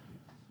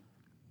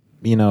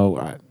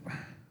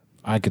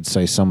I could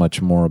say so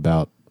much more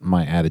about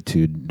my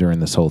attitude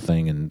during this whole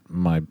thing and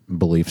my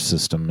belief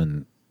system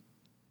and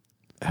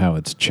how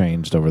it's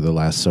changed over the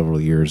last several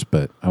years,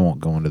 but I won't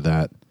go into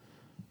that.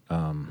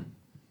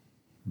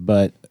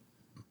 But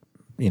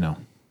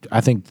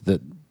I think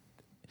that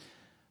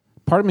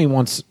part of me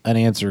wants an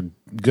answer,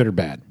 good or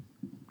bad.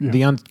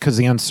 Yeah. Because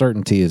the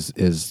uncertainty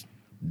is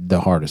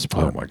the hardest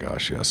part. Oh my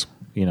gosh, yes.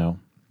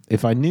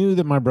 If I knew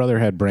that my brother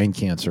had brain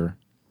cancer,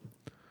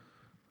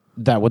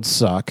 that would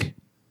suck.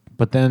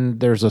 But then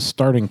there's a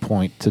starting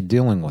point to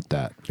dealing with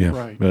that. Yeah.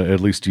 Right. At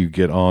least you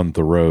get on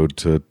the road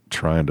to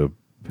trying to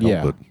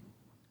help it.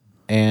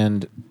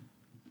 And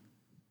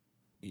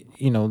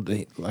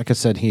like I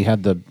said, he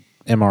had the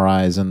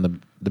MRIs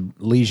and the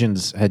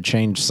lesions had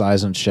changed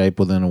size and shape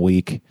within a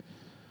week.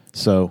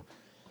 So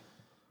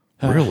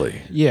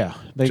really? Yeah.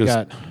 They just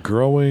got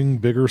growing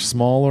bigger,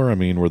 smaller. I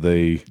mean, were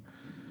they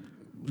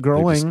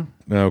growing?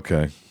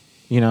 Okay.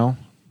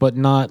 But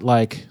not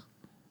like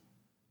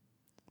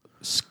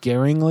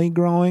scaringly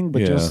growing, but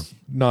just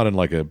not in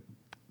like a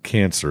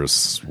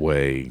cancerous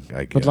way,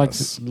 I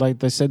guess. But like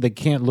they said, they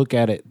can't look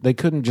at it. They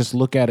couldn't just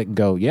look at it and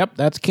go, "Yep,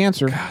 that's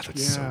cancer." God,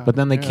 that's but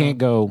then they can't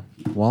go,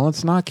 "Well,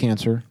 it's not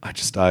cancer."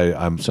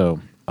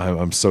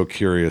 I'm so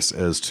curious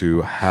as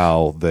to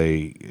how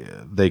they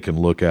can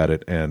look at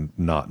it and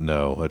not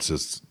know. It's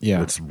just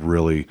it's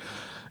really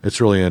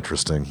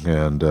interesting,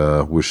 and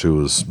wish it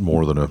was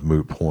more than a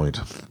moot point.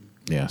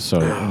 Yeah. So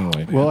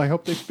anyway, well, I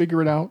hope they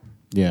figure it out.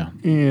 Yeah,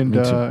 and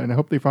I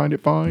hope they find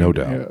it fine. No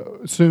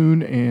doubt.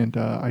 Soon, and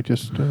I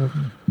just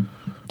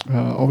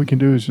all we can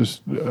do is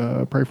just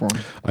pray for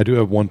him. I do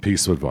have one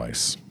piece of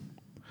advice.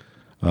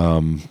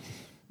 Don't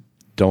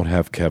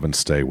have Kevin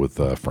stay with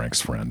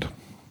Frank's friend.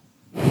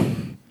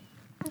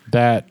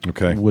 That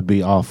would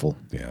be awful.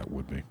 Yeah, it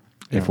would be.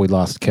 If we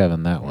lost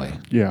Kevin that way.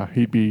 Yeah,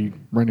 he'd be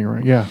running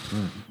around. Yeah.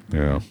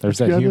 Yeah. There's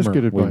that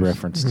humor we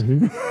referenced.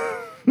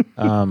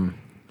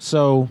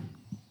 So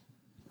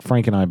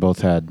Frank and I both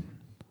had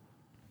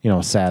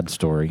a sad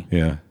story.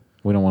 Yeah.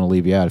 We don't want to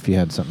leave you out if you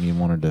had something you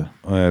wanted to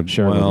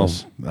share with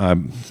us.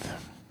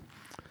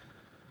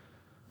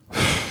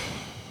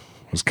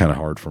 It was kind of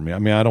hard for me. I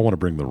mean, I don't want to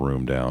bring the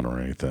room down or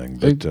anything,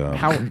 but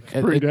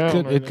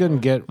it couldn't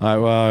get.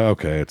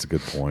 Okay, it's a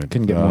good point.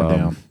 Couldn't get more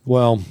down.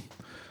 Well,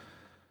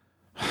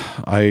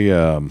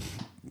 I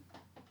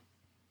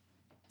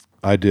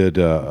did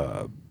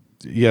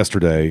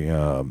yesterday,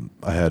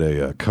 I had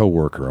a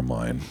coworker of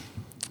mine.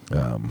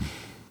 I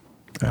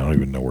don't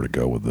even know where to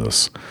go with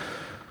this.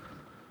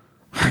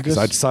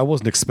 Because I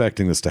wasn't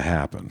expecting this to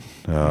happen.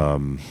 I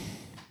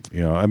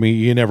mean,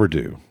 you never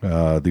do.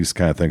 These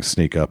kind of things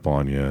sneak up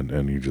on you,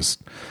 and you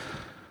just,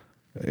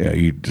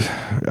 again,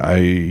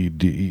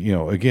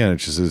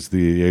 it's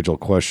the age-old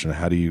question: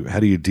 how do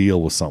you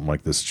deal with something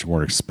like this that you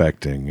weren't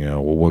expecting?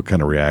 Well, what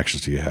kind of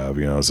reactions do you have?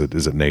 Is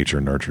it nature,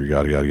 nurture,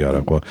 yada yada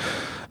yada? Well,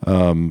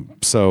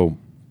 so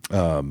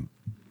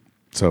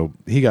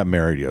he got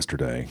married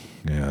yesterday,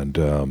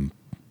 and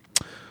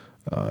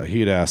he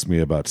had asked me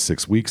about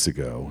 6 weeks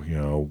ago,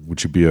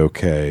 would you be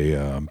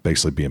okay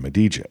basically being my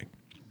DJ?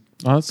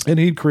 And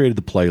he'd created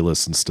the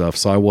playlist and stuff,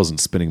 so I wasn't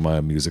spinning my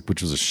own music,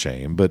 which was a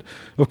shame. But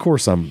of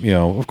course,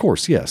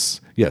 yes,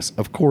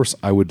 of course,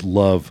 I would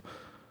love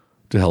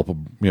to help a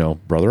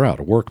brother out,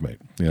 a workmate,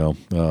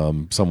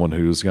 someone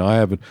who's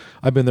I've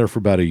been there for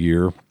about a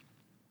year.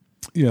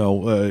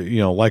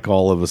 Like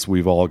all of us,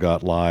 we've all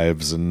got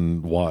lives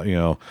and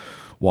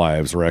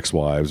wives or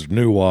ex-wives, or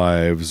new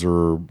wives,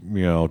 or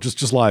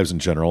just lives in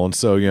general. And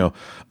so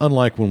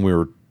unlike when we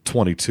were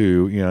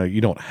 22,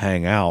 you don't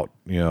hang out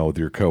with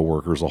your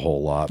coworkers a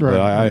whole lot.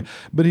 Right.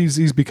 But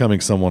he's becoming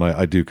someone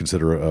I do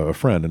consider a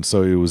friend, and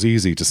so it was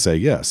easy to say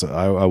yes.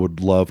 I would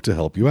love to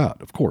help you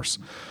out, of course.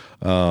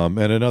 And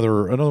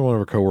another one of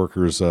our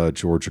coworkers,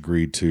 George,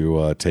 agreed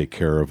to take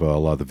care of a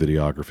lot of the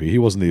videography. He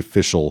wasn't the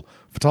official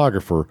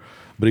photographer,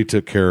 but he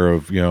took care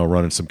of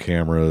running some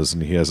cameras,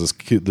 and he has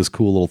this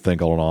cool little thing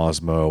called an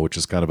Osmo, which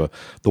is kind of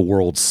the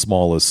world's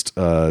smallest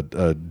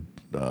gimbal.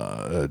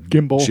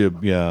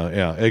 Jib.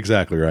 Yeah,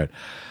 exactly right.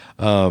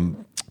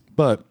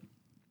 But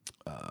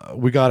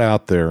we got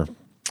out there,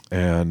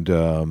 and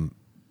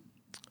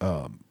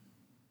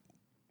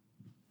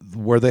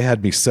where they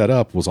had me set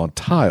up was on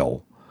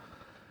tile,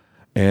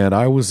 and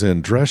I was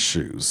in dress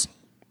shoes,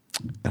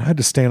 and I had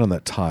to stand on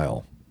that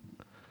tile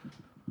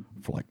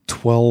for like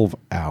 12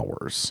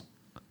 hours,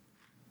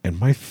 and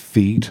my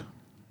feet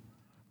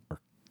are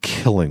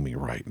killing me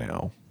right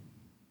now.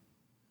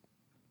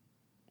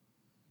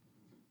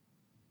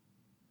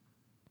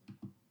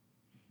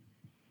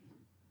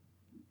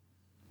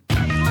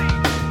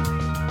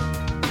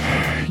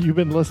 You've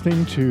been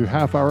listening to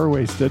Half Hour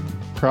Wasted,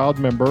 proud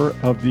member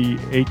of the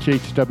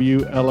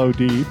HHW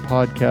LOD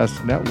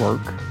Podcast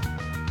Network.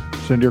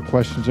 Send your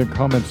questions and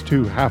comments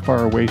to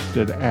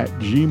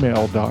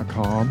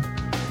halfhourwasted@gmail.com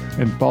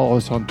and follow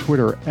us on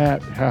Twitter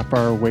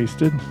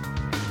 @halfhourwasted.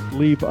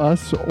 Leave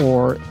us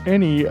or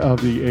any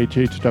of the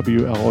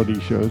HHW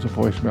LOD shows a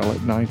voicemail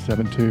at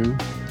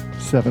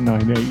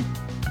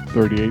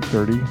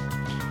 972-798-3830.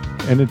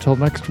 And until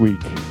next week,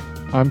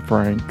 I'm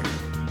Frank.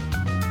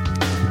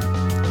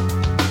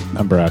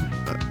 I'm Brad.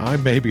 I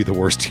may be the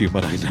worst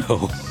human I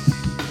know.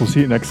 We'll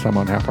see you next time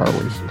on Half Hour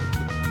Wasted.